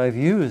 which I've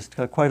used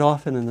quite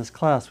often in this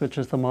class, which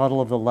is the model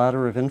of the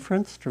ladder of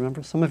inference. Do you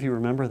remember? Some of you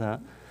remember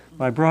that.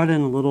 I brought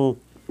in a little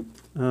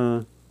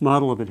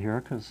model of it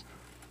here because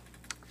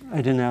I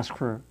didn't ask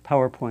for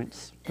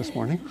PowerPoints this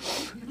morning.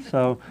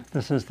 So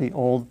this is the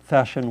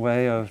old-fashioned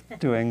way of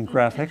doing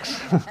graphics.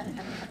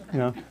 You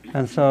know,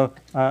 and so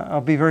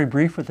I'll be very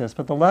brief with this,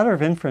 but the ladder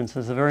of inference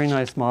is a very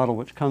nice model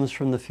which comes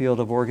from the field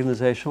of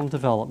organizational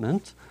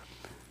development,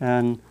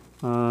 and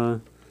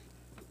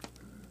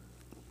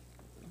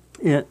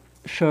it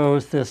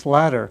shows this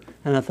ladder,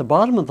 and at the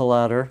bottom of the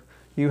ladder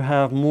you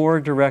have more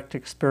direct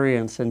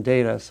experience and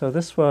data. So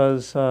this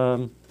was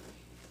a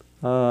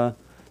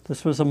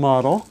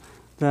model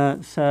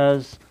that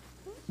says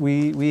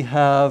we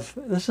have,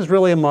 this is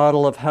really a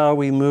model of how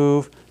we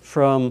move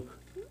from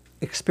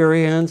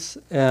experience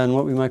and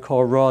what we might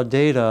call raw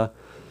data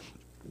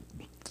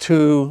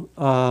to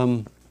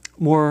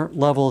more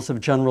levels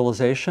of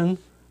generalization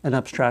and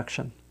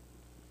abstraction,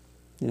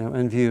 you know,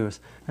 and views.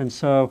 And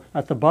so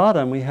at the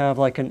bottom we have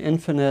like an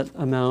infinite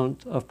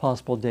amount of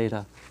possible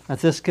data. At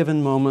this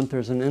given moment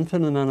there's an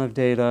infinite amount of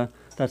data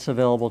that's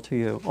available to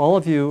you. All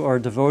of you are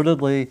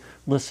devotedly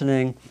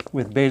listening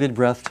with bated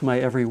breath to my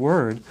every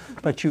word,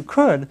 but you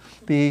could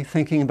be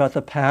thinking about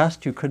the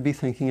past, you could be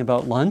thinking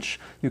about lunch,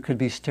 you could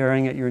be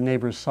staring at your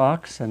neighbor's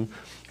socks and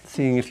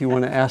seeing if you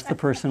want to ask the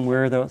person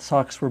where the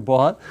socks were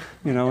bought,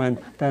 you know, and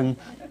then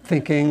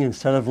thinking,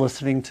 instead of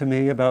listening to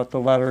me about the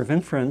ladder of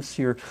inference,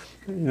 you're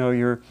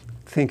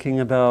thinking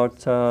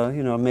about,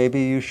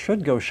 maybe you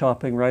should go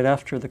shopping right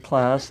after the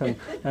class, and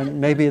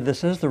maybe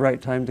this is the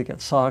right time to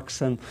get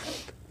socks, and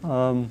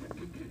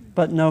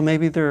but no,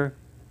 maybe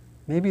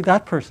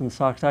that person's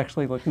socks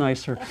actually look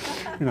nicer,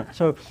 you know.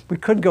 So we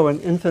could go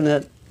an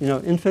infinite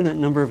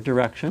number of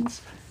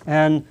directions,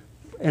 and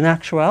in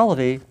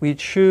actuality, we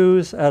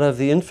choose out of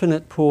the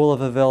infinite pool of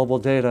available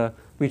data,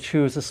 we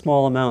choose a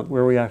small amount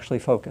where we actually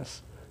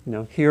focus. You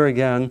know, here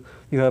again,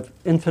 you have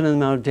infinite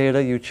amount of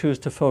data. You choose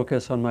to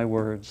focus on my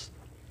words,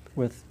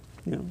 with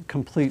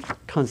complete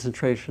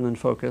concentration and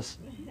focus,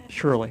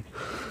 surely.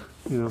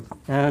 You know,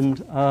 and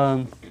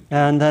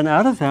then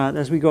out of that,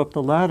 as we go up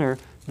the ladder,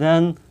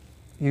 then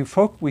we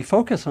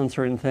focus on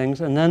certain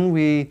things, and then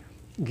we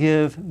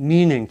give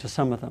meaning to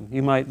some of them.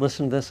 You might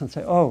listen to this and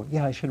say, "Oh,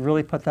 yeah, I should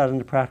really put that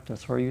into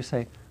practice," or you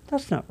say,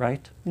 "That's not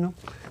right." You know,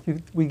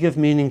 we give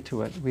meaning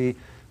to it.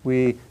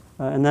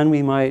 And then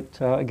we might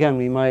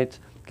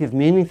give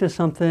meaning to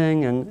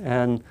something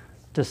and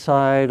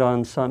decide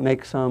on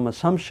make some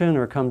assumption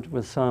or come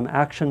with some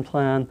action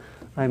plan.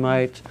 I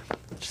might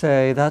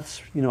say,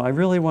 I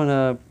really want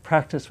to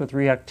practice with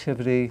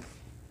reactivity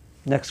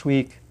next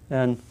week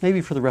and maybe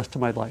for the rest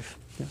of my life.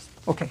 Yes.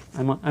 Okay,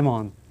 I'm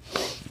on.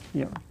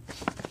 Yeah.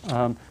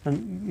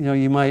 And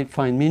you might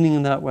find meaning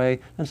in that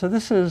way. And so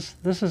this is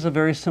a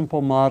very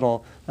simple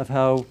model of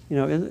how,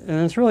 and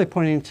it's really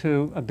pointing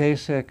to a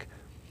basic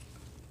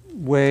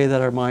way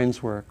that our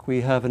minds work.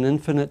 We have an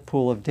infinite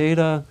pool of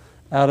data.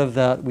 Out of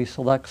that, we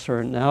select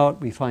certain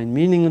out. We find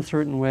meaning in a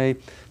certain way.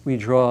 We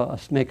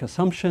make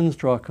assumptions,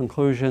 draw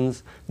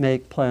conclusions,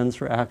 make plans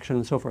for action,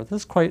 and so forth.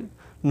 This is quite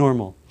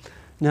normal.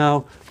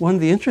 Now, one of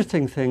the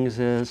interesting things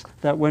is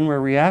that when we're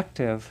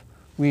reactive,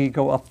 we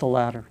go up the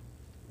ladder.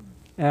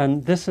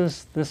 And this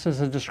is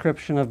a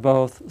description of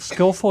both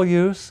skillful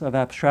use of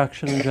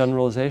abstraction and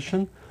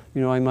generalization.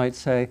 I might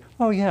say,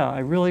 "Oh yeah, I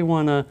really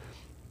want to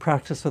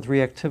practice with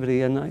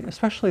reactivity," and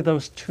especially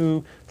those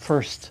two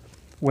first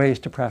ways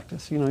to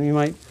practice. You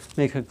might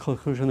make a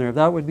conclusion there.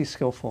 That would be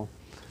skillful.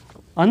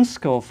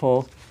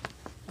 Unskillful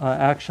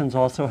actions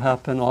also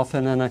happen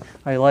often, and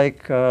I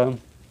like I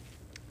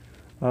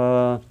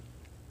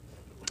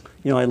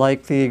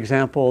like the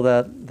example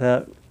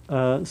that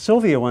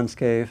Sylvia once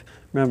gave.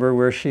 Remember,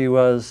 where she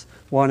was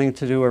wanting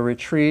to do a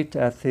retreat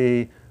at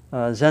the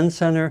Zen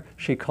center.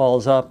 She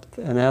calls up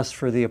and asks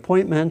for the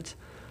appointment.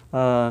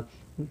 The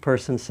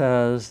person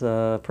says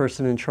the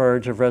person in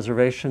charge of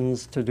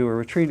reservations to do a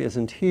retreat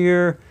isn't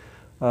here.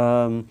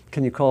 Can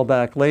you call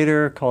back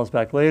later? Calls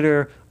back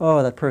later.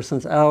 Oh, that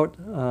person's out.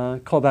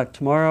 Call back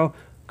tomorrow.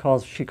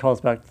 She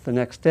calls back the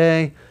next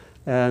day.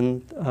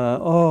 And,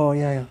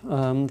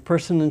 the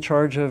person in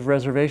charge of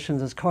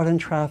reservations is caught in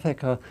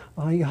traffic.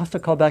 You have to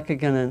call back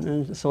again.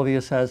 And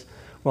Sylvia says,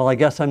 well, I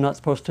guess I'm not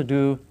supposed to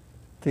do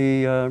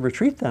the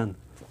retreat then.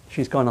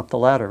 She's gone up the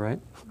ladder, right?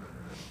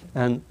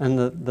 And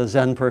the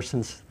Zen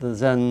person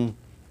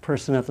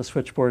at the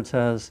switchboard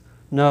says,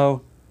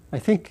 no, I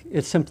think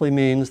it simply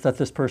means that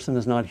this person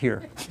is not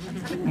here.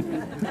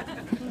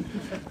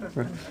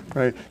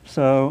 Right.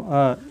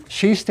 So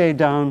she stayed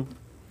down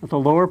at the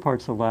lower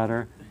parts of the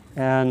ladder,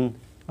 and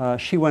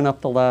she went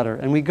up the ladder.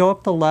 And we go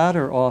up the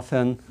ladder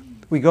often.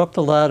 We go up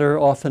the ladder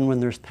often when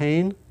there's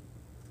pain,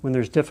 when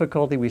there's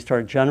difficulty. We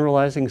start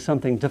generalizing.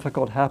 Something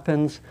difficult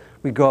happens.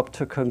 We go up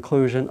to a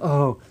conclusion.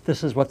 Oh,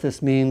 this is what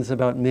this means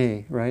about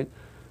me, right?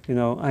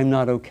 I'm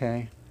not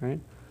okay, right?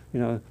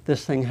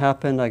 This thing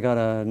happened. I got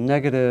a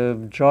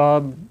negative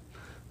job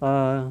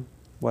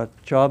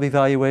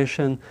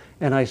evaluation,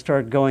 and I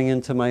start going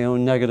into my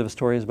own negative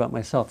stories about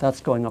myself. That's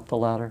going up the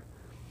ladder.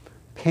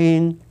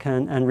 Pain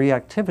and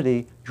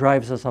reactivity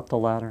drives us up the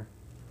ladder.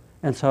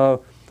 And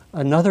so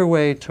another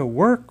way to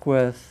work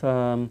with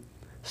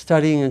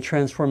studying and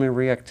transforming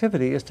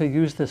reactivity is to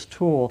use this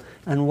tool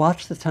and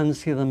watch the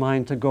tendency of the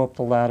mind to go up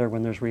the ladder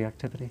when there's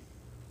reactivity,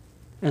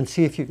 and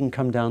see if you can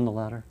come down the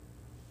ladder.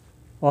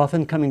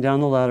 Often coming down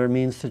the ladder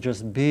means to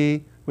just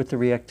be with the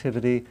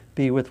reactivity,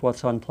 be with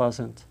what's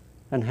unpleasant,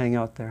 and hang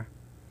out there.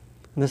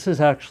 And this is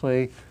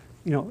actually,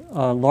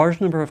 a large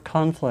number of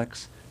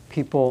conflicts.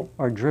 People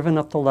are driven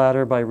up the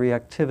ladder by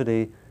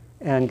reactivity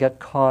and get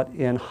caught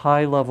in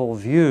high-level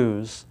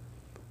views,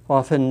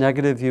 often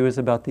negative views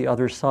about the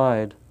other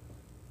side,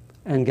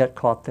 and get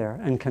caught there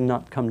and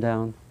cannot come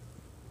down.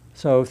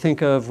 So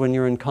think of when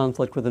you're in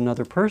conflict with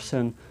another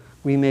person,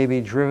 we may be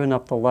driven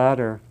up the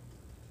ladder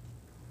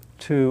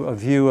to a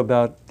view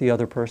about the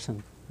other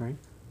person, right?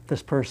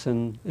 This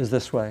person is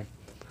this way.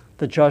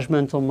 The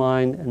judgmental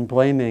mind and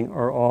blaming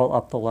are all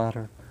up the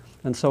ladder.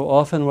 And so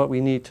often what we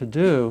need to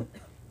do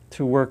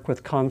to work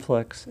with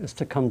conflicts is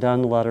to come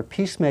down the ladder.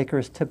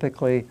 Peacemakers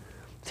typically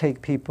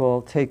take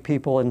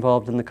people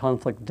involved in the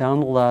conflict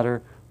down the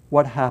ladder.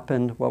 What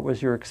happened? What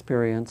was your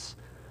experience?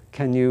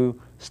 Can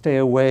you stay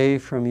away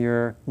from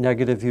your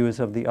negative views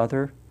of the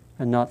other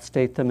and not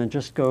state them and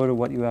just go to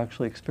what you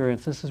actually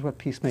experience? This is what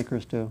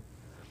peacemakers do.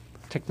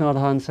 Thich Nhat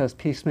Hanh says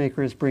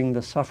peacemakers bring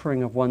the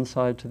suffering of one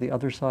side to the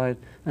other side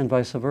and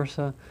vice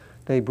versa.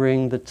 They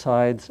bring the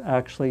sides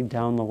actually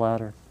down the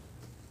ladder.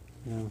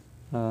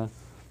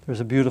 There's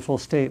a beautiful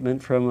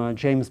statement from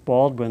James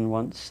Baldwin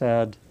once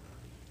said,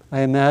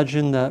 I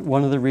imagine that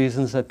one of the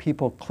reasons that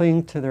people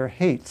cling to their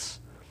hates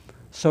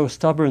so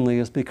stubbornly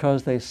is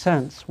because they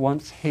sense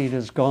once hate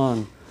is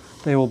gone,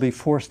 they will be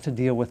forced to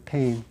deal with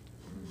pain.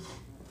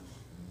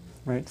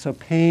 Right? So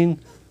pain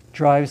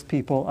drives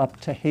people up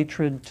to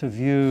hatred, to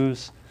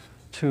views,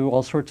 to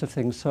all sorts of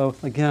things. So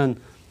again,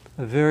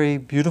 a very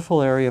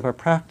beautiful area of our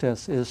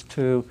practice is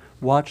to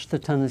watch the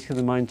tendency of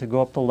the mind to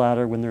go up the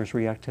ladder when there's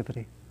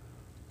reactivity.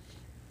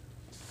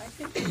 I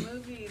think the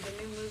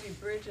new movie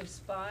Bridge of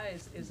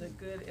Spies is a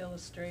good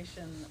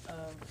illustration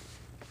of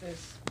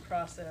this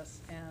process,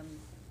 and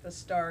the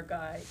star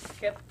guy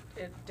kept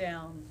it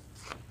down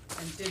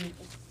and didn't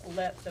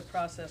let the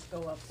process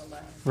go up the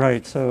ladder.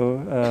 Right.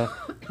 So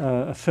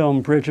a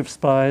film, Bridge of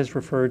Spies,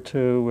 referred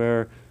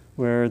to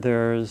where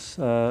there's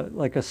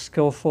like a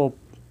skillful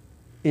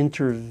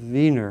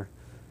intervener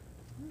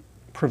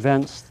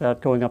prevents that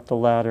going up the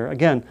ladder.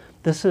 Again,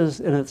 this is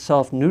in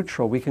itself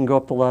neutral. We can go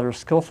up the ladder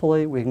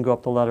skillfully, we can go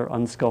up the ladder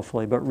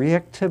unskillfully, but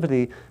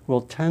reactivity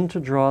will tend to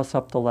draw us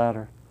up the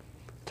ladder,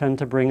 tend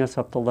to bring us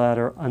up the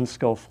ladder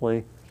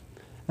unskillfully.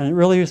 And it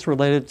really is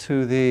related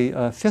to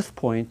the fifth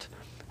point,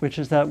 which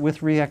is that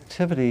with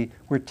reactivity,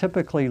 we're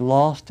typically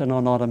lost and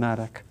on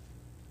automatic.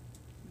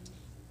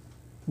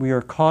 We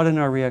are caught in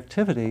our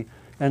reactivity,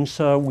 and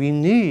so we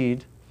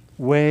need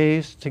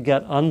ways to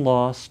get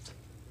unlost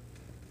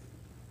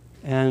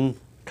and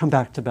come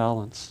back to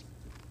balance.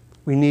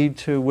 We need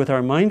to, with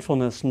our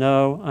mindfulness,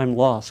 know I'm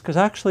lost. Because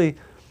actually,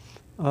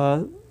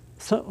 a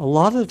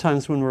lot of the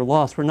times when we're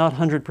lost, we're not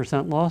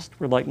 100% lost,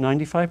 we're like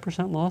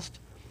 95% lost.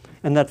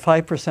 And that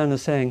 5%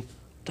 is saying,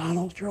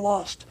 Donald, you're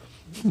lost.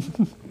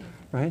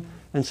 Right?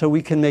 And so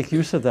we can make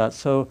use of that.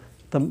 So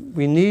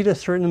we need a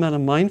certain amount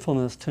of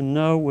mindfulness to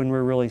know when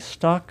we're really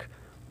stuck,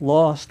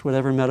 lost,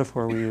 whatever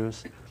metaphor we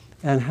use,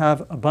 and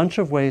have a bunch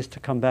of ways to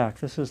come back.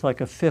 This is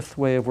like a fifth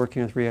way of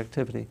working with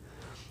reactivity.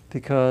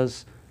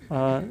 Because,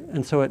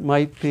 and so it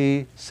might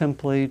be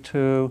simply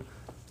to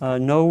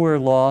know we're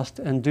lost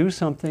and do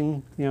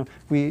something,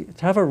 to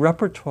have a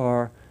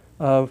repertoire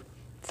of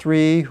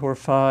 3 or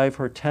 5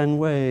 or 10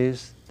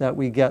 ways that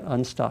we get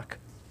unstuck.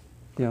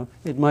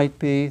 It might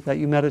be that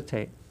you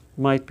meditate.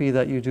 It might be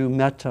that you do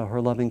metta or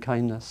loving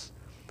kindness.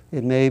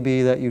 It may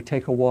be that you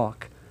take a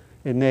walk.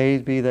 It may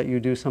be that you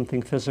do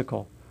something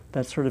physical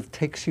that sort of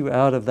takes you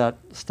out of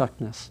that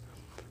stuckness.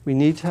 We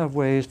need to have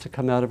ways to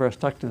come out of our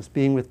stuckness,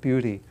 being with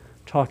beauty,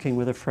 talking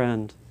with a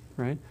friend,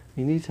 right?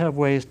 We need to have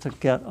ways to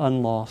get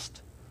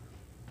unlost.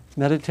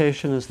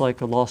 Meditation is like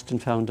a lost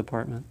and found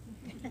department.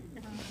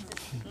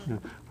 You know,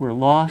 we're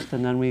lost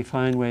and then we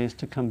find ways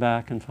to come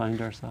back and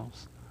find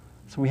ourselves.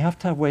 So we have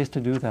to have ways to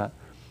do that.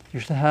 You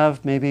should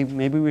have, maybe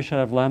we should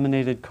have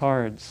laminated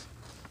cards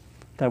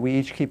that we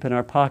each keep in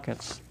our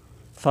pockets.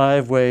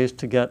 5 ways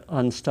to get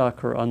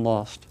unstuck or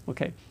unlost.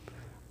 Okay,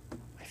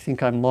 I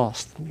think I'm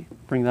lost. Let me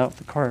bring out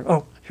the card.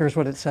 Oh, here's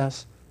what it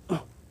says.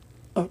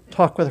 Oh,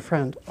 talk with a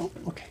friend. Oh,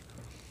 okay.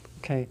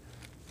 Okay,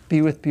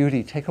 be with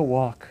beauty, take a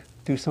walk,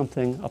 do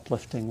something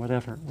uplifting,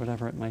 whatever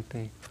it might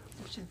be.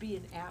 There should be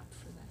an app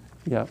for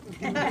that. Yeah.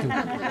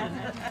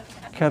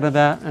 Have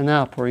an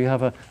app where you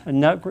have a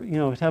network,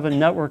 have a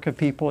network of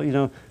people,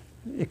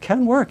 it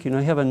can work, you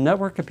have a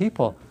network of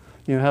people.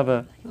 You have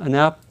an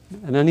app,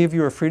 and any of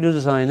you are free to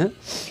design it.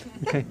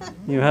 Okay.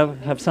 You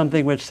have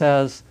something which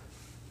says,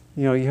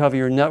 you have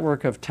your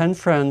network of 10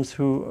 friends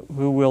who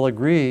will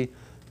agree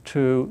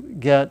to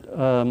get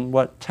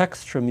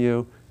text from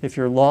you if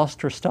you're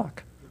lost or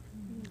stuck,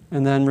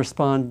 and then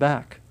respond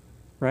back,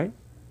 right?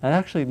 That'd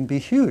actually be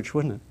huge,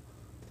 wouldn't it?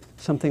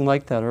 Something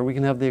like that, or we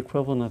can have the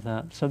equivalent of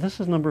that. So this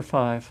is number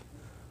 5.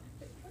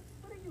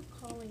 What are you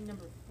calling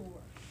number 4?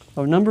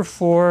 Oh, number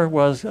 4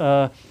 was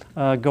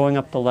going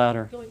up the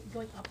ladder. Going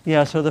up.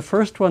 Yeah, so the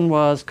first one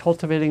was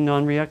cultivating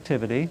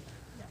non-reactivity.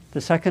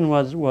 The second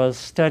was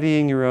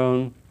studying your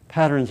own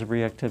patterns of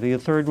reactivity. The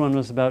third one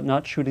was about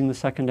not shooting the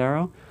second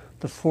arrow.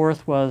 The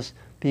fourth was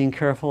being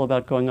careful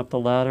about going up the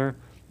ladder.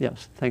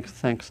 Yes,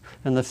 thanks.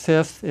 And the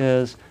 5th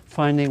is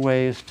finding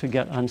ways to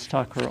get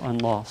unstuck or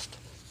unlost.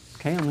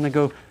 Okay, I'm going to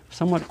go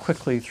somewhat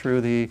quickly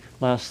through the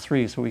last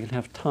 3 so we can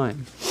have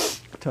time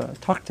to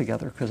talk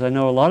together, because I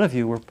know a lot of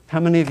you how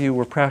many of you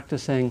were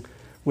practicing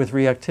with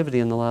reactivity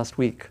in the last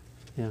week?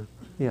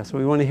 Yeah, so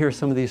we want to hear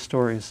some of these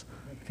stories.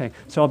 Okay,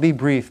 so I'll be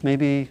brief.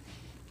 Maybe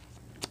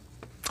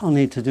I'll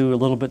need to do a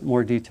little bit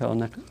more detail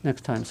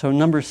next time. So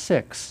number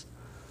 6,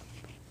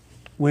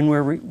 when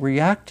we're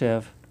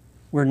reactive,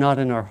 we're not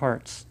in our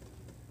hearts.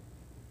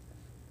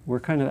 We're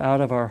kind of out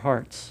of our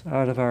hearts,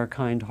 out of our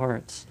kind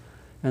hearts.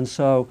 And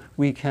so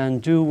we can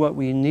do what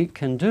we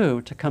can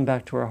do to come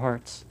back to our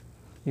hearts.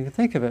 You can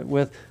think of it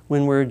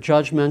when we're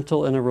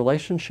judgmental in a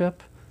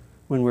relationship,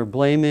 when we're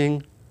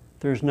blaming,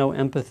 there's no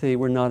empathy,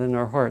 we're not in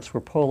our hearts,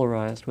 we're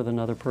polarized with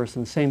another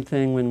person. Same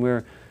thing when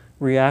we're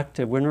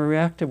reactive. When we're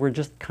reactive, we're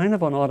just kind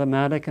of on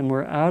automatic and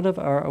we're out of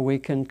our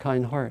awakened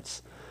kind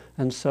hearts.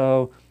 And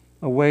so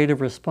a way to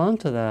respond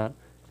to that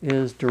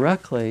is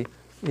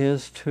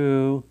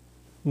to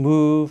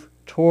move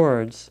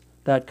towards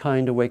that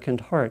kind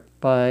awakened heart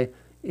by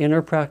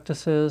inner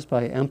practices,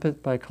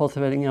 by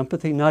cultivating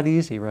empathy. Not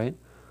easy, right?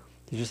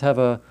 You just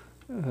have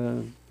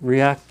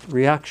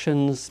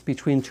reactions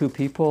between 2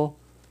 people.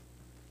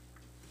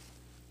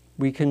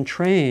 We can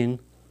train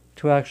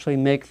to actually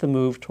make the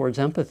move towards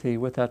empathy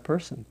with that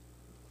person.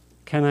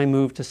 Can I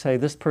move to say,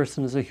 this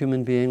person is a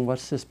human being,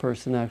 what's this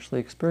person actually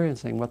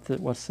experiencing?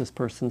 What's this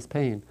person's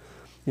pain?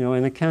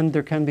 And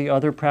there can be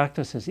other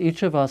practices.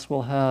 Each of us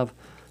will have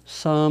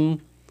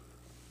some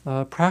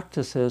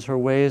practices or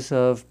ways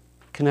of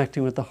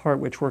connecting with the heart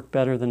which work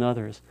better than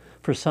others.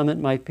 For some it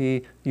might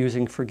be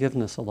using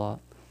forgiveness a lot.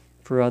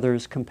 For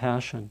others,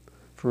 compassion.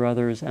 For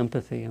others,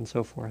 empathy, and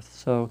so forth.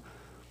 So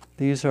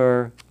these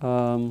are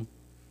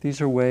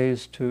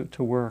ways to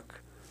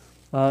work.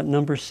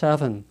 Number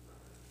 7,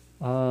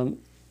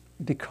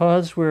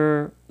 because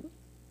we're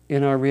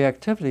in our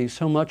reactivity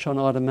so much on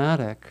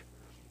automatic,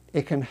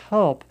 it can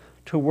help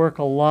to work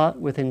a lot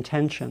with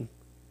intention,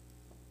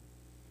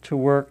 to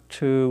work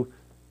to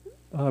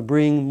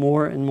bring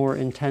more and more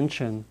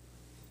intention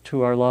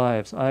to our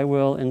lives. I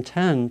will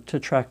intend to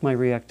track my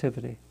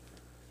reactivity.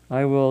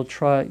 I will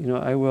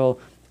I will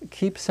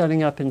keep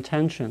setting up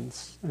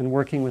intentions and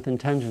working with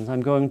intentions.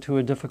 I'm going to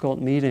a difficult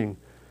meeting.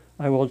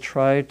 I will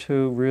try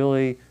to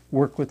really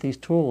work with these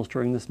tools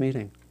during this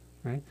meeting,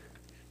 right?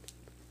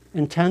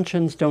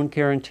 Intentions don't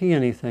guarantee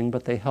anything,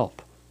 but they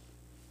help.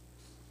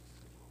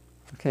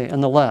 Okay,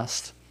 and the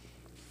last,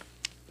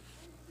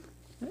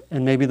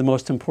 and maybe the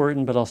most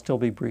important, but I'll still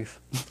be brief.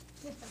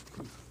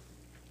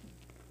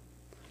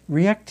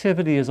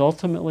 Reactivity is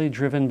ultimately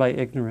driven by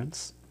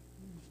ignorance.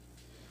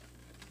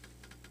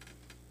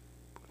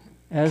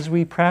 As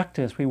we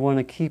practice, we want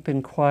to keep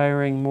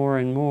inquiring more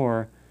and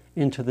more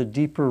into the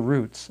deeper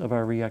roots of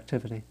our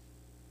reactivity.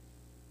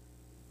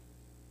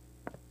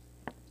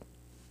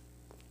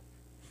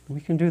 We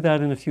can do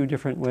that in a few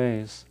different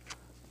ways.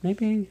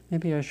 Maybe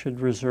I should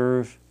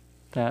reserve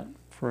that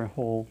for a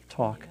whole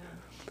talk.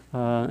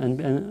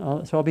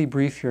 So I'll be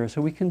brief here.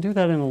 So we can do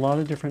that in a lot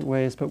of different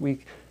ways, but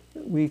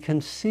we can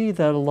see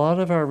that a lot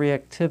of our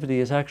reactivity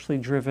is actually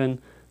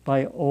driven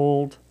by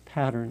old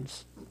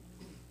patterns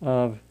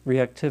of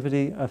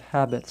reactivity, of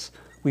habits.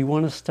 We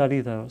want to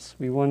study those.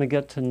 We want to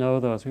get to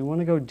know those. We want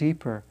to go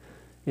deeper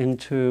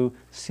into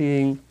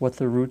seeing what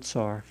the roots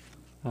are.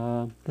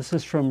 This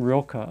is from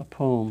Rilke, a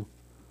poem.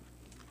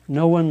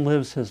 No one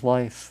lives his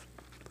life,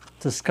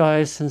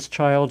 disguised since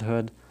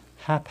childhood,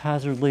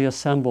 haphazardly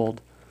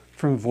assembled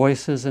from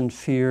voices and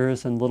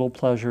fears and little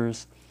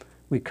pleasures.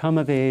 We come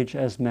of age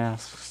as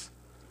masks.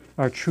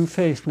 Our true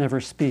face never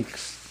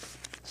speaks.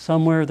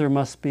 Somewhere there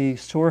must be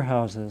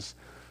storehouses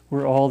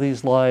where all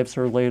these lives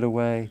are laid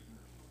away,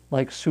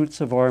 like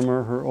suits of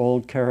armor, her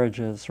old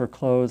carriages, her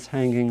clothes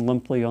hanging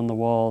limply on the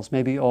walls.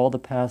 Maybe all the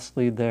paths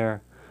lead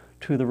there,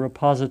 to the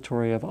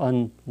repository of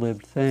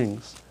unlived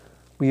things.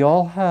 We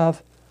all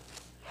have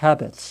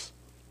habits,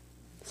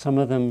 some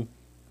of them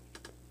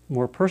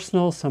more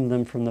personal, some of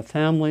them from the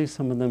family,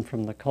 some of them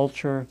from the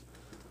culture,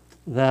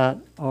 that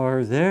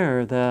are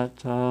there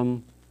that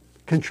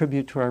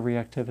contribute to our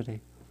reactivity.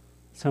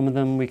 Some of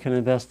them we can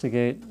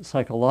investigate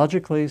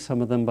psychologically,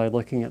 some of them by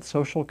looking at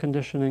social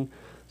conditioning,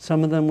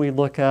 some of them we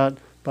look at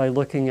by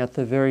looking at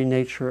the very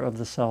nature of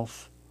the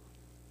self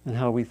and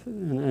how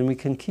and we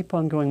can keep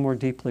on going more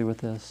deeply with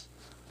this.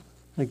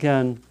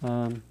 Again,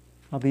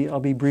 I'll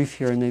be brief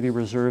here and maybe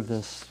reserve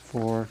this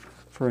for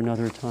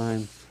another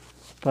time.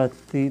 But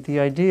the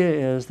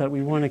idea is that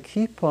we want to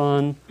keep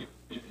on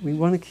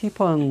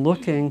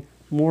looking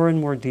more and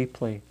more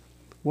deeply.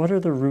 What are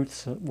the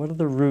roots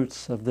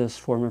of this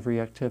form of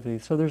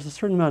reactivity? So there's a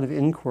certain amount of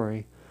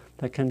inquiry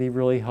that can be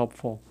really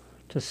helpful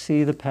to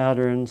see the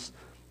patterns,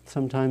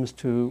 sometimes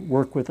to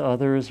work with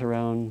others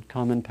around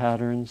common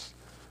patterns,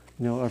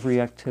 of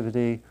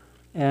reactivity,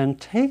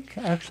 and take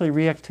actually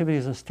reactivity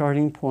as a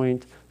starting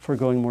point for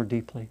going more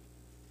deeply.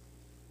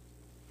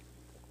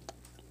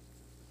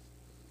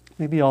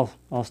 Maybe I'll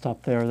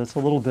stop there. That's a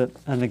little bit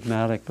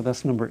enigmatic, but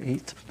that's number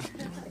 8.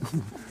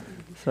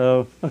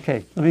 So,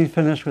 okay, let me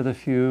finish with a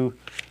few,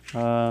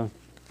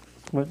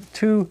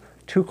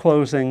 two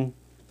closing,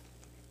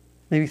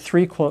 maybe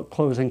 3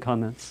 closing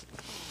comments.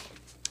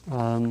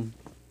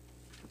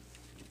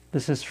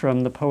 This is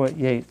from the poet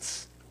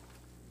Yeats.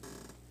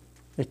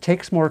 It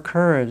takes more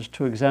courage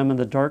to examine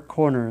the dark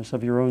corners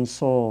of your own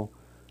soul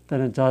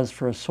than it does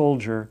for a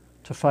soldier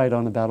to fight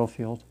on the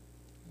battlefield.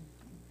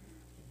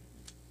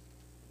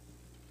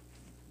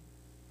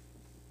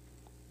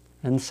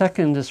 And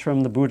second is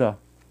from the Buddha.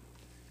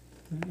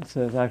 It's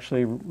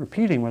actually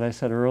repeating what I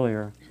said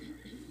earlier,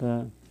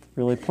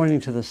 really pointing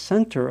to the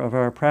center of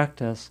our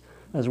practice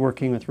as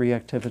working with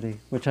reactivity,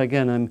 which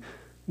again I'm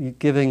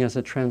giving as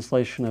a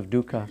translation of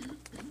dukkha.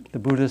 The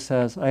Buddha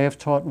says, I have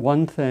taught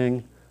one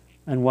thing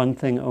and one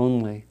thing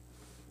only,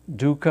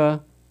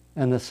 dukkha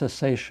and the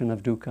cessation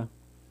of dukkha.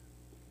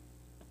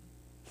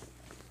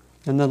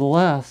 And then the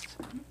last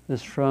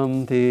is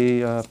from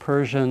the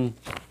Persian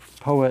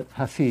poet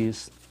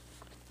Hafiz.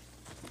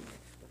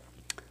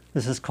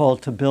 This is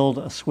called To Build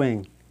a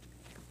Swing.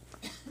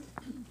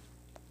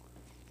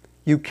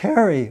 You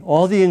carry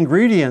all the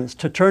ingredients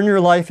to turn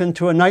your life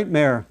into a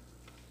nightmare.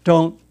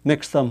 Don't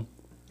mix them.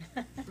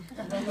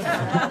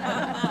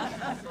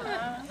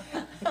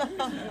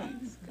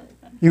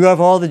 You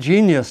have all the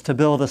genius to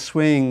build a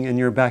swing in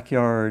your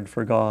backyard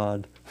for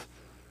God.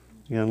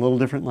 A little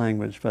different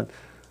language, but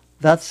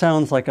that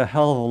sounds like a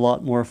hell of a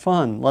lot more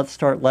fun. Let's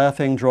start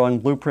laughing, drawing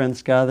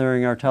blueprints,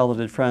 gathering our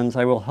talented friends.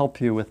 I will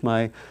help you with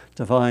my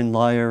divine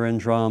lyre and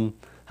drum.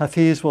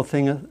 Hafiz will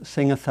sing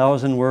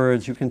 1,000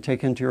 words you can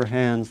take into your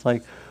hands,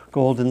 like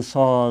golden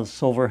saws,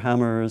 silver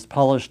hammers,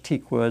 polished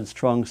teakwood,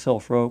 strong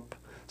silk rope.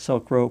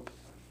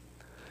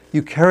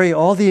 You carry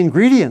all the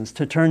ingredients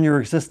to turn your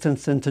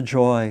existence into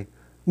joy.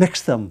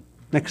 Mix them,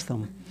 mix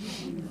them.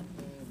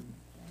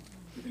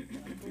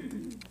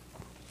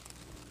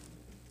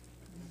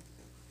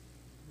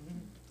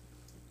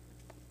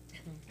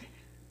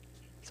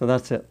 So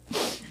that's it.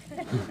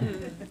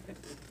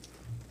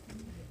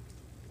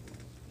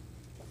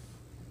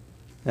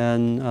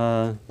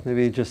 And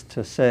maybe just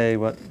to say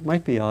what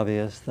might be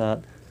obvious,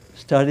 that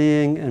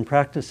studying and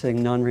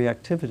practicing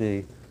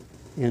non-reactivity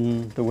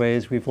in the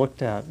ways we've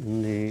looked at,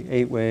 in the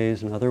 8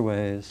 ways and other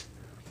ways,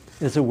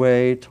 is a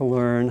way to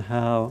learn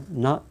how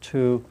not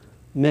to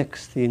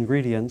mix the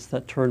ingredients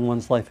that turn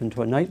one's life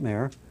into a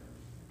nightmare,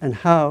 and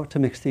how to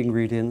mix the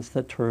ingredients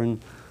that turn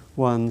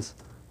one's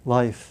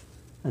life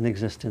and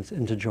existence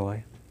into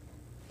joy.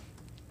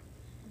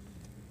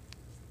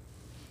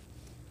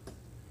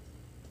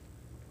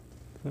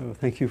 So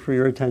thank you for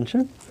your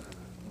attention,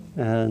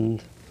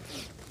 and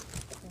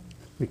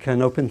we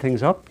can open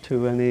things up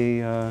to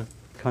any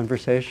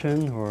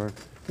conversation or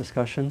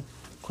discussion,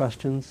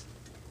 questions.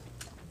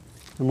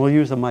 And we'll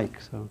use a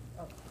mic, so.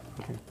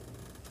 Okay.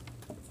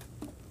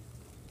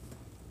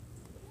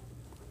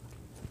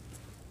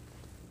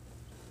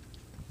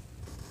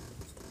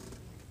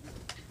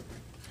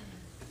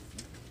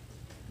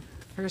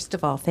 First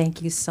of all,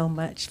 thank you so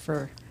much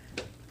for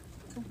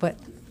what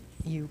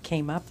you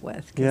came up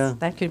with. 'Cause Yeah.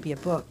 that could be a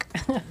book.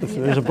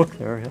 There's a book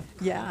there,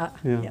 yeah.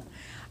 Yeah.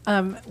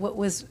 What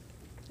was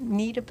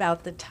neat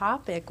about the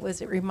topic was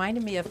it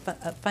reminded me of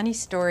a funny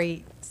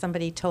story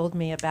somebody told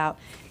me about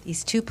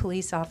these 2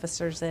 police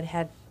officers that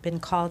had been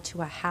called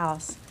to a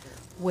house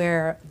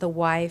where the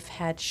wife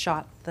had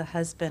shot the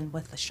husband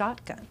with a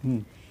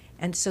shotgun.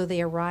 And so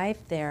they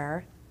arrived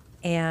there,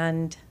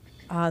 And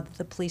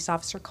the police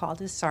officer called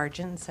his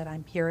sergeant and said,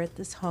 I'm here at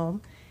this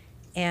home.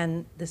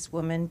 And this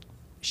woman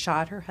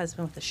shot her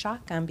husband with a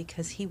shotgun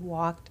because he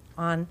walked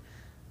on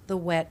the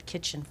wet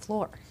kitchen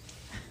floor.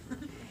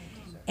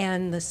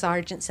 And the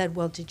sergeant said,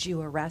 well, did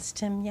you arrest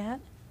him yet?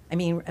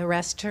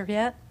 Arrest her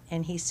yet?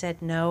 And he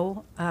said,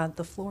 no,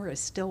 the floor is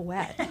still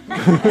wet.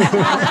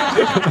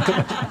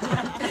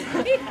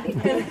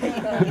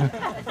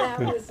 That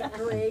was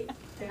great.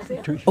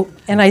 Oh,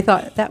 and I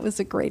thought that was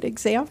a great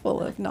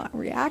example of not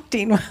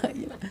reacting.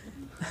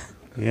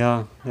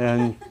 Yeah,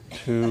 and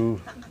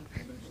to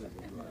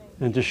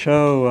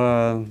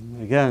show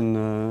again,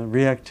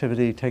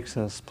 reactivity takes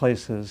us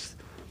places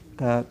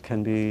that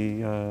can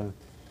be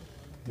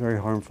very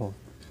harmful.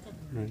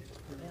 Right?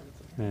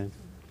 Right.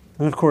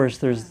 And of course,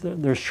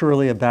 there's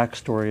surely a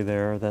backstory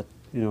there that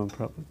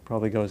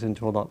probably goes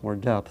into a lot more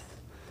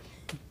depth.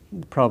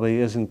 Probably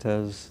isn't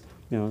as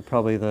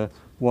probably the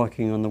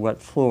walking on the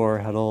wet floor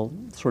had all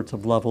sorts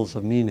of levels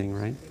of meaning,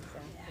 right?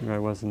 It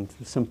wasn't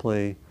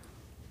simply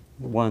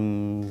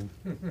one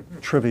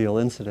trivial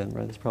incident,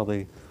 right? It's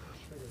probably,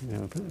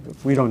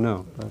 we don't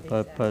know,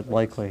 but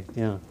likely,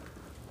 yeah.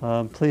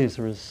 Please,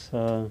 there was,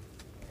 yeah.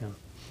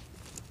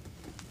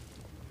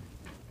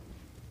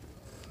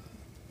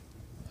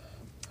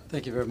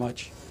 Thank you very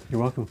much. You're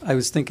welcome. I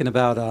was thinking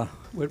about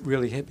what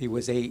really hit me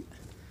was 8.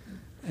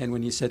 And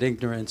when you said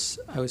ignorance,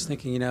 I was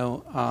thinking,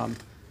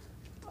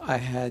 I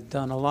had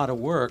done a lot of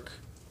work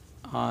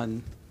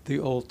on the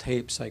old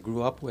tapes I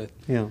grew up with.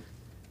 Yeah.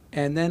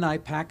 And then I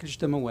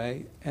packaged them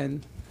away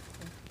and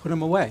put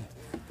them away.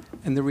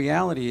 And the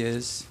reality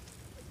is,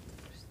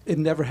 it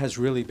never has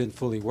really been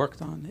fully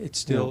worked on. It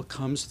still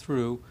comes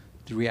through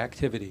the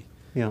reactivity.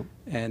 Yeah.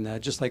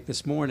 And just like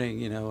this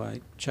morning,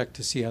 I checked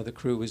to see how the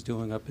crew was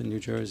doing up in New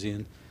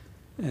Jersey,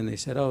 and they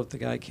said, the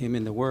guy came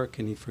into work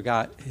and he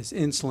forgot his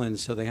insulin,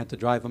 so they had to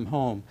drive him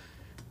home.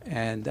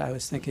 And I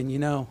was thinking,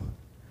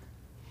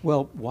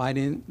 well, why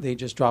didn't they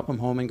just drop him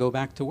home and go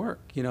back to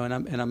work? And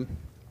I'm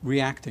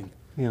reacting.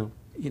 Yeah.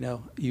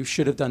 You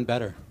should have done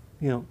better.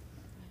 Yeah.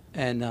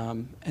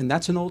 And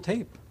that's an old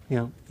tape.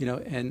 Yeah.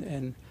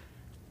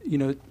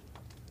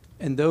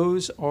 And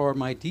those are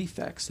my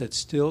defects that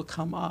still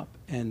come up.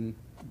 And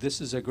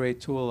this is a great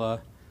tool.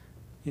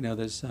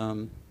 There's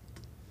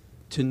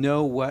to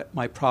know what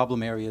my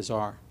problem areas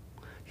are.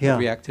 Yeah.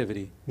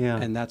 Reactivity. Yeah.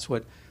 And that's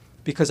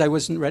because I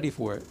wasn't ready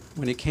for it.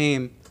 When it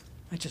came,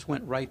 I just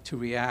went right to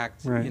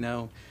react. Right.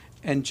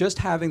 And just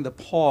having the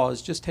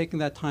pause, just taking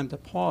that time to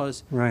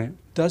pause, right.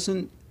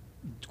 doesn't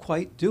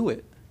quite do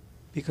it,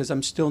 because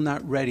I'm still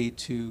not ready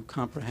to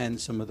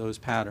comprehend some of those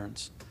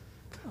patterns.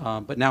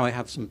 But now I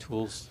have some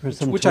tools,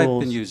 which I've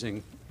been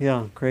using.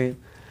 Yeah, great.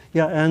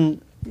 Yeah,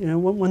 and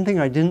one thing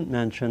I didn't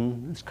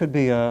mention, this could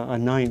be a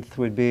ninth,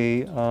 would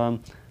be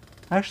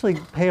actually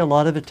pay a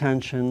lot of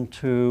attention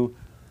to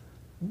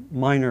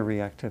minor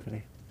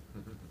reactivity.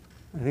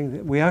 I think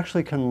that we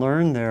actually can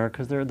learn there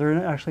because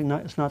they're actually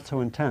not, it's not so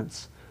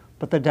intense.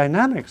 But the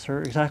dynamics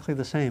are exactly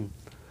the same.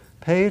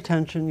 Pay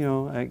attention,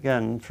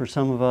 again, for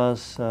some of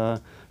us,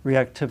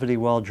 reactivity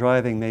while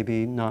driving may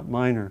be not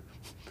minor.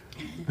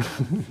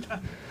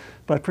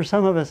 But for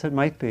some of us it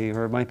might be,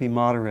 or it might be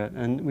moderate.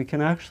 And we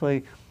can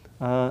actually,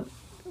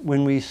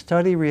 when we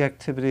study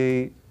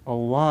reactivity a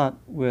lot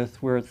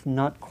with where it's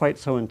not quite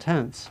so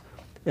intense,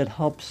 it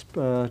helps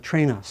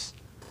train us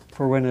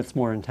for when it's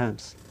more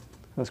intense.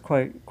 That's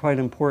quite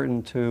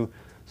important to,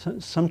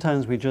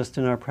 sometimes we just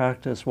in our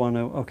practice want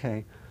to,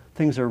 okay,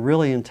 things are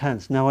really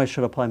intense, now I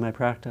should apply my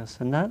practice.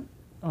 And that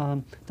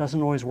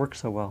doesn't always work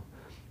so well.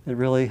 It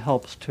really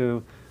helps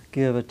to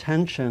give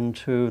attention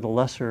to the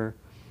lesser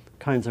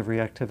kinds of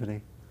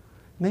reactivity.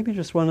 Maybe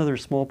just one other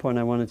small point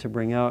I wanted to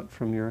bring out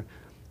from your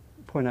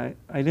point. I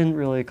didn't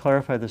really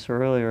clarify this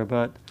earlier,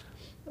 but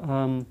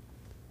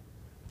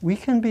we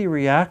can be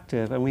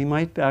reactive, and we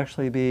might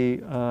actually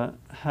be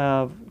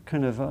have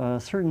kind of a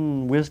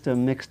certain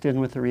wisdom mixed in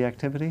with the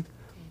reactivity.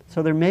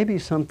 So there may be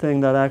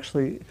something that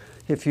actually,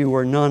 if you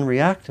were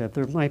non-reactive,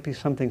 there might be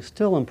something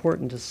still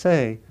important to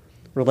say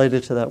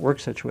related to that work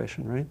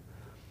situation, right?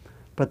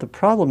 But the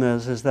problem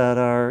is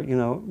that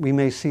we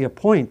may see a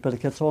point, but it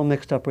gets all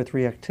mixed up with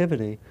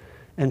reactivity,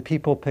 and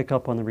people pick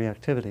up on the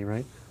reactivity,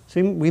 right?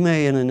 So we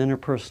may, in an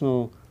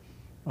interpersonal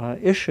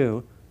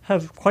issue,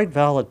 have quite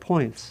valid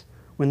points.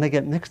 When they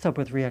get mixed up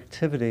with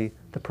reactivity,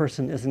 the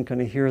person isn't going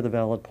to hear the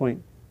valid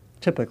point,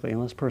 typically,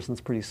 unless the person's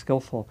pretty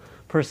skillful.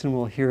 The person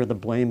will hear the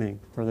blaming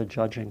or the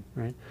judging,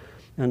 right?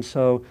 And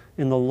so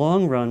in the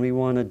long run, we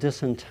want to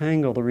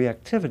disentangle the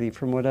reactivity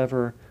from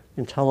whatever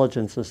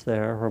intelligence is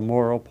there, or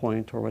moral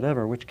point, or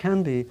whatever, which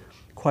can be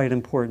quite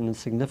important and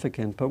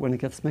significant. But when it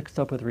gets mixed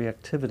up with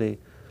reactivity,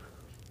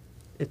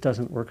 it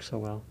doesn't work so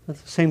well.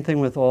 That's the same thing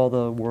with all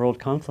the world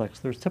conflicts.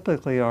 There's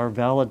typically are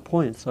valid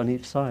points on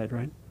each side,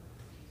 right?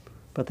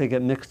 But they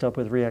get mixed up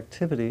with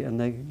reactivity,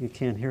 and you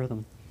can't hear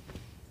them.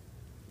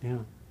 Yeah.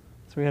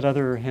 So we had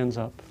other hands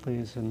up,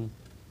 please. And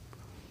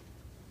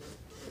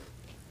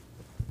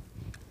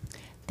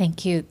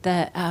thank you.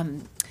 The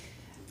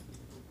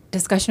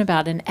discussion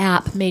about an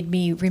app made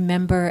me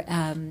remember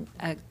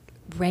a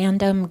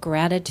random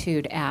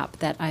gratitude app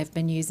that I've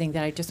been using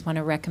that I just want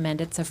to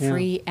recommend. It's a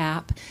free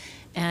app,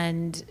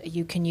 and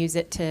you can use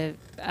it to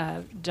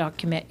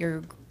document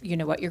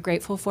what you're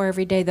grateful for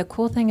every day. The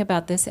cool thing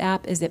about this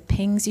app is it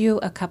pings you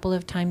a couple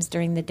of times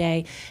during the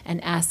day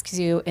and asks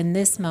you, in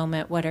this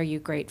moment, what are you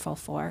grateful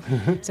for?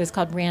 So it's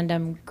called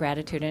Random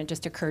Gratitude, and it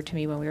just occurred to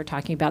me when we were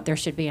talking about there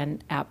should be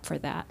an app for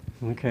that.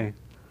 Okay.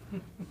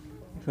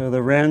 So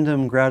the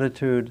Random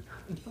Gratitude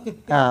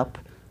app,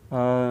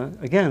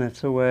 again,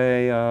 it's a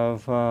way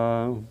of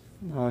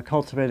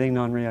cultivating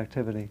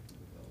non-reactivity.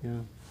 Yeah.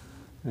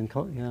 And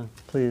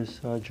please,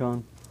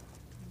 John.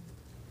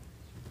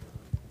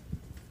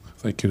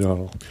 Thank you,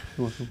 Donald.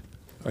 You're welcome.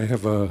 I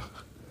have a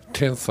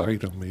 10th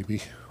item,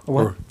 maybe.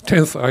 What? Or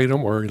 10th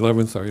item or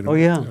 11th item. Oh,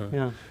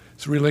 yeah.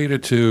 It's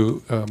related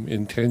to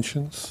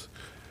intentions.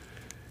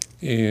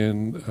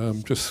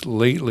 And just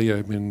lately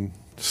I've been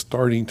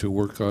starting to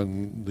work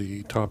on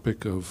the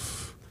topic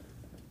of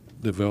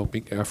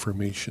developing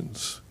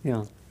affirmations.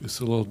 Yeah. It's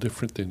a little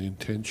different than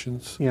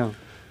intentions. Yeah.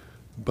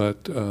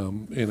 But,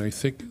 and I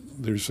think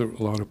there's a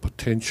lot of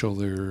potential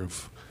there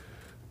of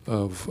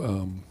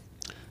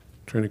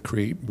trying to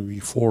create maybe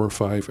 4 or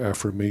 5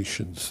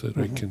 affirmations that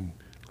I can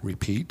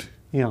repeat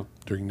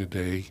during the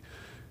day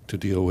to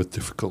deal with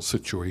difficult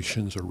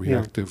situations or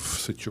reactive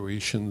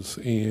situations.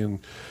 And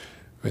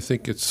I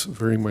think it's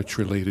very much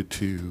related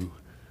to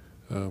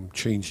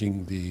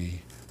changing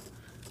the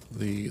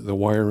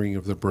wiring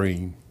of the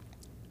brain.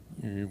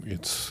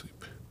 It's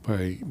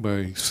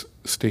by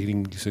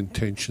stating these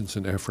intentions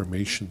and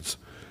affirmations,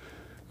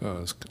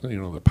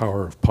 the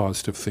power of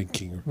positive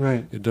thinking.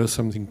 Right. It does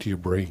something to your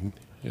brain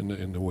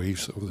and the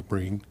waves of the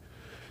brain,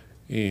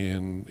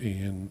 and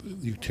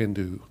you tend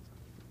to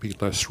be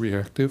less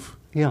reactive.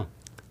 Yeah.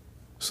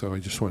 So I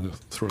just want to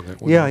throw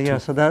that one. Yeah.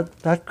 So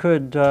that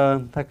could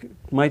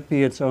might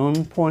be its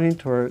own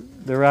point, or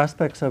there are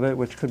aspects of it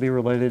which could be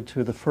related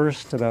to the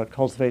first about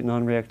cultivate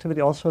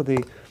non-reactivity. Also,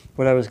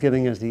 what I was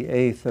giving as the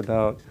 8th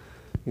about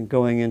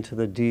going into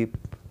the deep,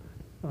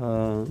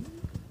 the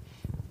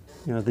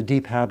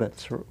deep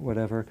habits or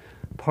whatever.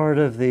 Part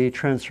of the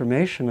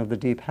transformation of the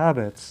deep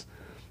habits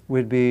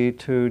would be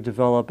to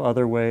develop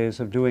other ways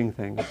of doing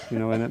things,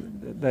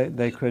 and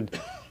they could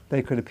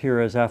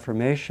appear as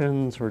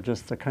affirmations or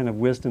just the kind of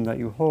wisdom that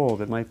you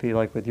hold. It might be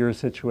like with your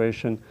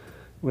situation,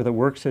 with a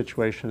work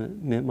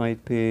situation, it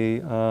might be,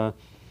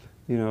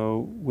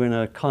 when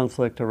a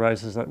conflict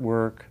arises at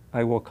work,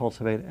 I will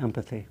cultivate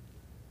empathy.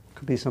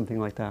 Could be something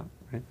like that,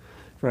 right?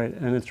 Right,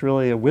 and it's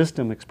really a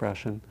wisdom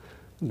expression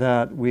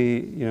that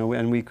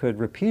and we could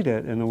repeat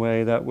it in a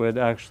way that would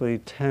actually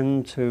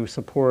tend to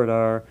support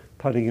our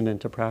putting it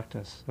into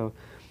practice. So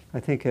I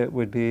think it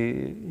would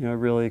be,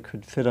 really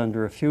could fit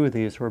under a few of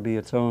these or be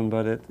its own,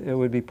 but it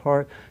would be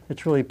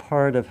it's really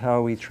part of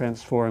how we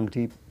transform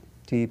deep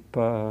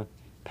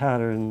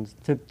patterns,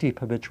 deep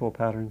habitual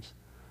patterns.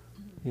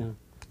 Yeah.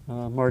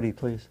 Marty,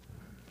 please.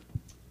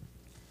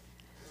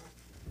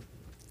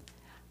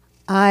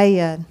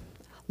 I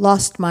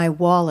lost my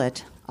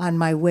wallet on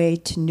my way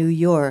to New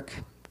York,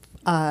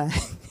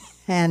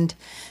 and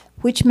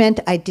which meant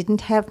I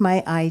didn't have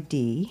my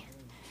ID.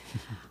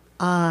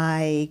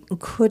 I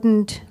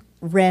couldn't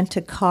rent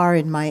a car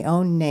in my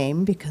own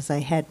name because I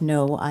had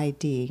no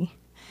ID,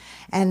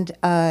 and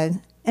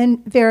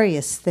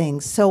various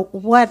things. So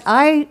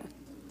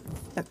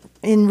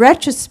in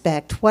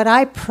retrospect, what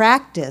I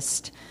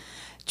practiced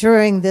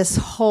during this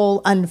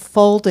whole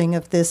unfolding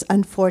of this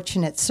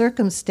unfortunate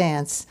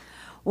circumstance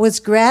was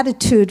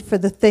gratitude for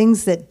the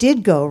things that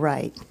did go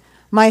right.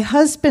 My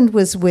husband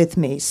was with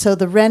me, so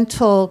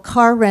the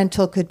car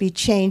rental could be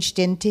changed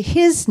into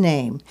his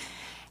name.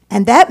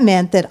 And that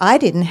meant that I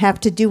didn't have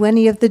to do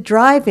any of the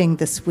driving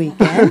this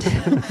weekend,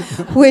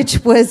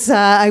 which was,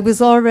 I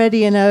was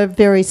already in a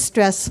very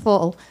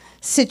stressful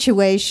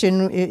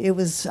situation. It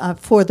was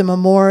for the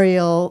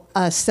memorial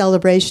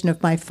celebration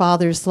of my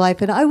father's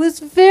life, and I was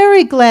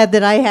very glad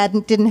that I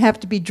didn't have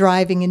to be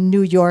driving in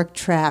New York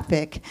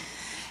traffic.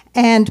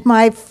 And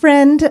my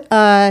friend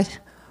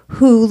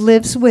who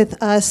lives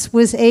with us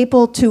was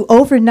able to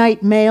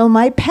overnight mail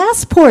my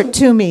passport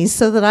to me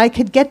so that I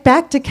could get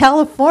back to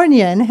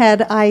California and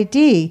had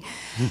ID.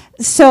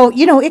 So,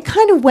 it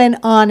kind of went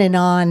on and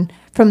on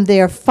from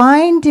there,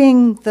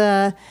 finding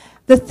the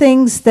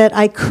things that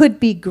I could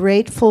be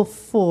grateful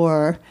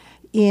for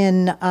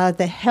in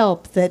the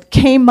help that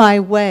came my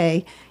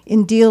way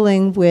in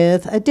dealing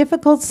with a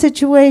difficult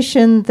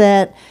situation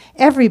that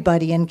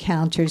everybody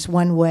encounters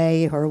one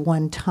way or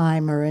one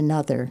time or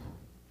another.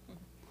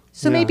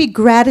 So maybe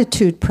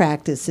gratitude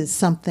practice is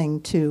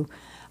something to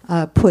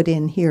put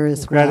in here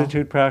as well.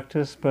 Gratitude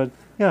practice, but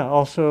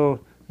also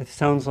it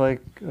sounds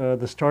like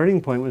the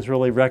starting point was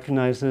really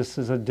recognize this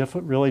as a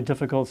really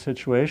difficult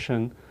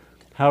situation.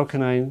 How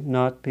can I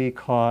not be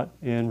caught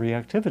in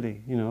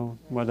reactivity?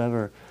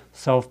 Whatever,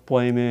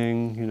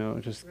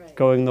 self-blaming. Just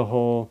going the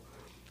whole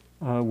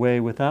way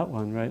with that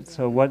one, right?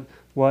 So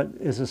what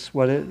is this?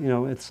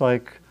 It's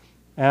like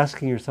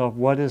asking yourself,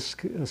 what is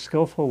a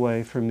skillful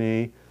way for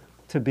me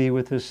to be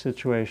with this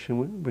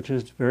situation, which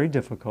is very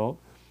difficult,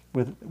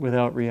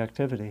 without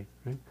reactivity,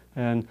 right?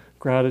 And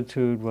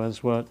gratitude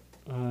was what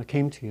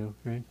came to you,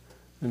 right?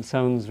 And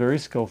sounds very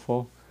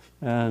skillful.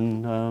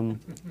 And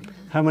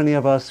how many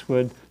of us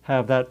would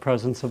have that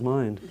presence of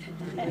mind?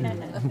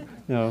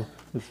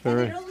 It's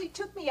very. And it only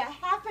took me a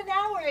half an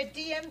hour at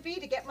DMV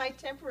to get my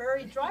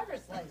temporary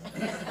driver's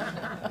license.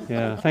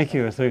 Yeah, thank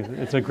you.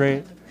 It's a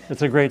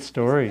great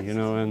story,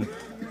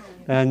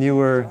 and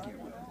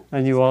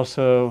you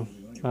also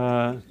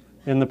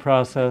in the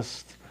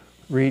process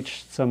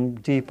reached some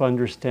deep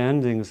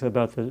understandings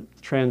about the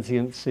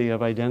transiency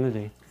of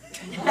identity.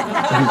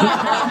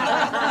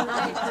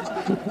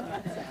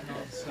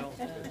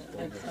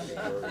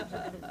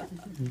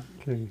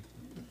 Okay.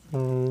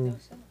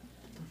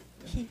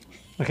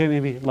 Okay,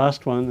 maybe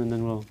last one, and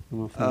then we'll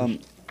finish.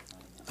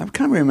 I'm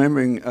kind of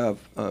remembering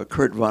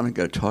Kurt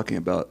Vonnegut talking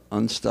about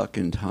unstuck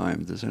in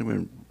time. Does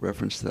anyone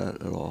reference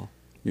that at all?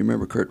 You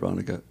remember Kurt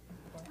Vonnegut,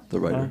 the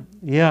writer?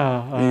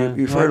 Yeah.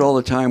 You've heard all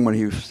the time when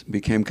he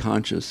became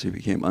conscious, he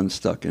became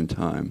unstuck in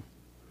time.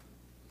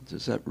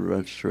 Does that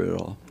register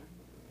at all?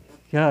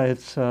 Yeah,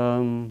 it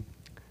sounds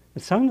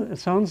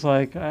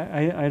like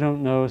I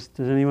don't know.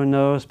 Does anyone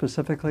know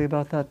specifically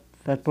about that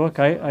book?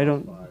 I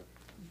don't.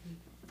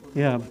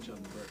 Yeah.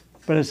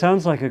 But it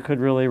sounds like it could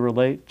really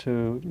relate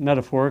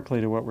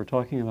metaphorically to what we're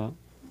talking about.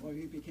 Well,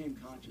 he became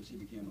conscious, he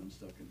became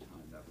unstuck in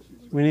time. That was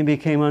his when he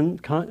became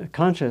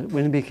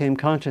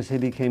conscious, he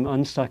became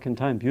unstuck in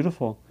time.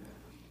 Beautiful.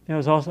 It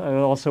was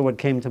also what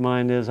came to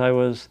mind is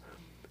as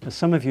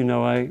some of you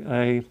know,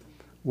 I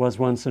was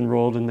once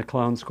enrolled in the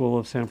Clown School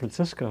of San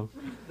Francisco.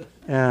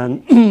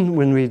 And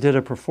when we did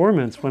a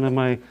performance, one of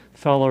my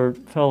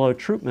fellow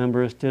troupe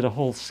members did a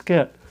whole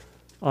skit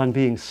on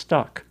being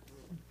stuck.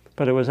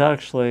 But it was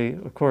actually,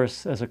 of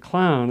course, as a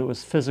clown, it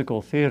was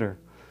physical theater.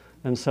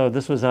 And so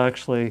this was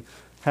actually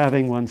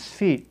having one's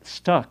feet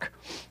stuck.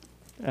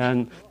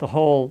 And the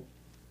whole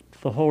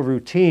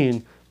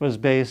routine was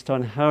based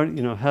on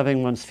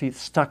having one's feet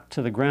stuck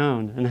to the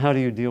ground, and how do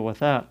you deal with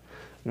that?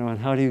 And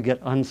how do you get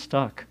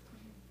unstuck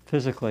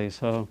physically?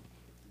 So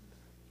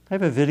I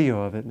have a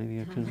video of it,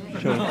 maybe I can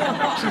show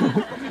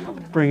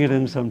it. Bring it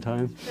in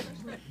sometime.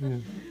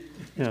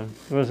 Yeah.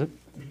 Was it?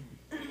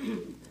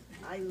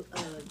 I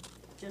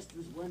just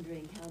was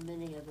wondering how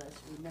many of us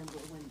remember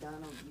when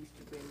Donald used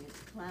to bring his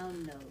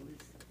clown nose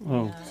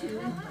to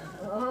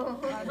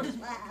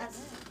class.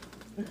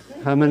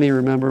 How many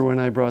remember when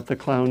I brought the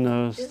clown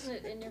nose? Isn't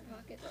it in your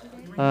pocket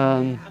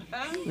today?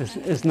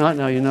 It's not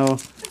now,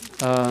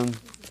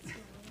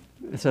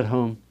 it's at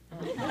home.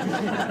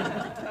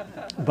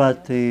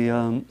 But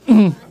the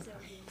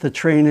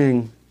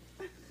training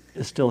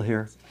is still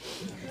here.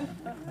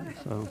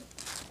 So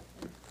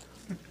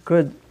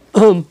good.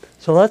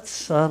 So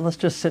let's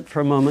just sit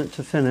for a moment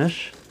to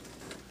finish.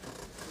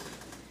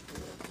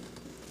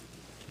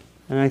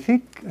 And I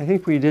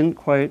think we didn't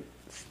quite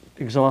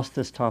exhaust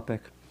this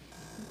topic.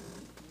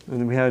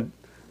 And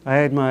I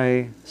had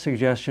my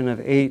suggestion of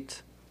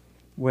 8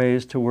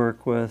 ways to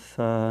work with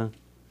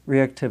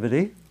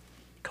reactivity,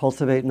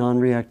 cultivate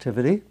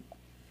non-reactivity,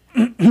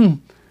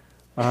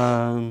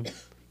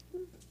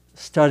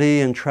 study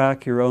and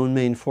track your own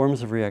main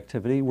forms of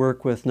reactivity,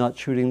 work with not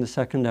shooting the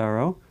second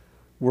arrow,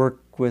 work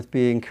with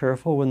being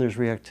careful when there's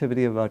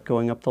reactivity about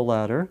going up the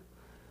ladder,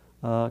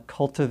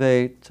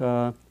 cultivate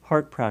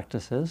heart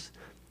practices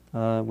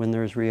when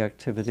there's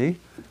reactivity.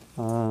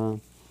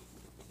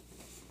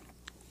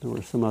 There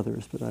were some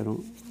others, but I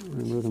don't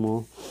remember them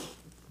all.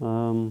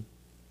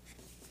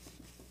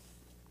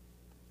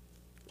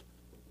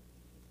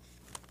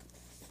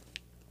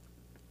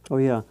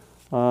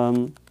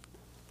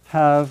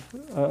 Have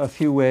a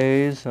few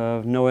ways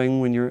of knowing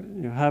when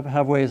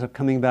have ways of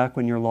coming back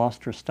when you're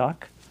lost or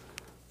stuck.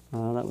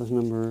 That was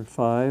number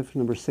 5.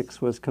 Number 6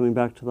 was coming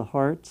back to the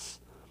hearts.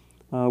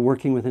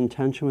 Working with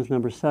intention was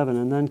number 7.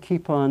 And then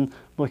keep on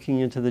looking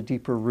into the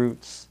deeper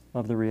roots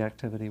of the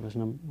reactivity was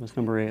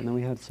number 8. And then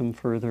we had some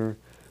further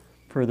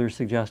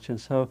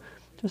suggestions. So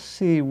just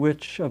see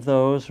which of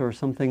those or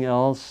something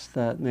else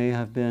that may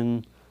have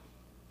been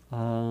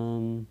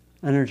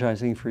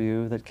energizing for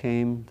you that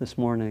came this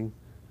morning.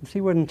 And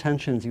see what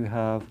intentions you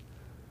have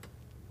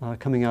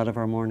coming out of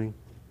our morning.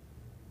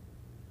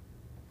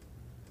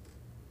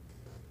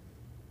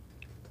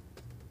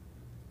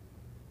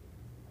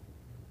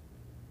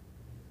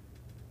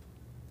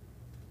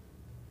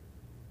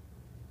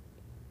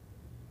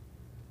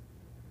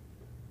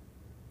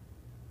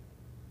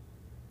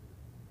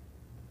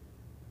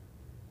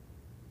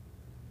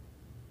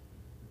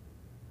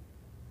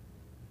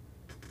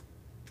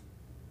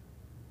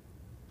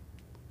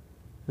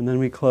 And then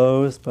we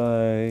close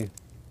by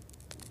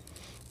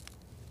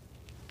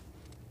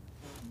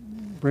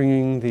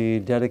bringing the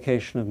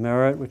dedication of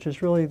merit, which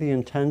is really the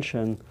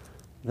intention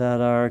that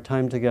our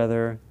time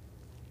together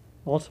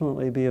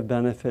ultimately be of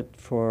benefit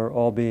for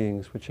all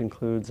beings, which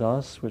includes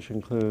us, which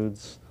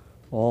includes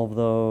all of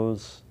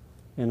those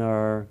in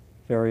our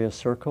various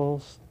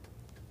circles.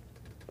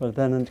 But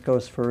then it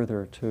goes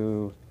further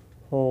to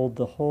hold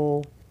the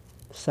whole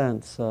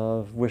sense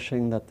of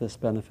wishing that this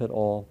benefit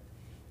all.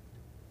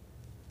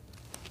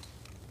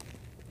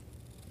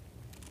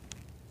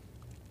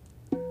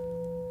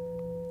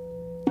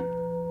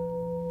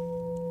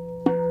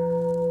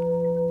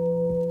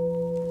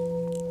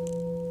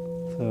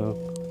 So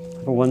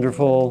have a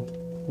wonderful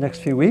next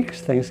few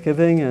weeks,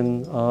 Thanksgiving,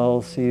 and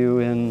I'll see you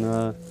in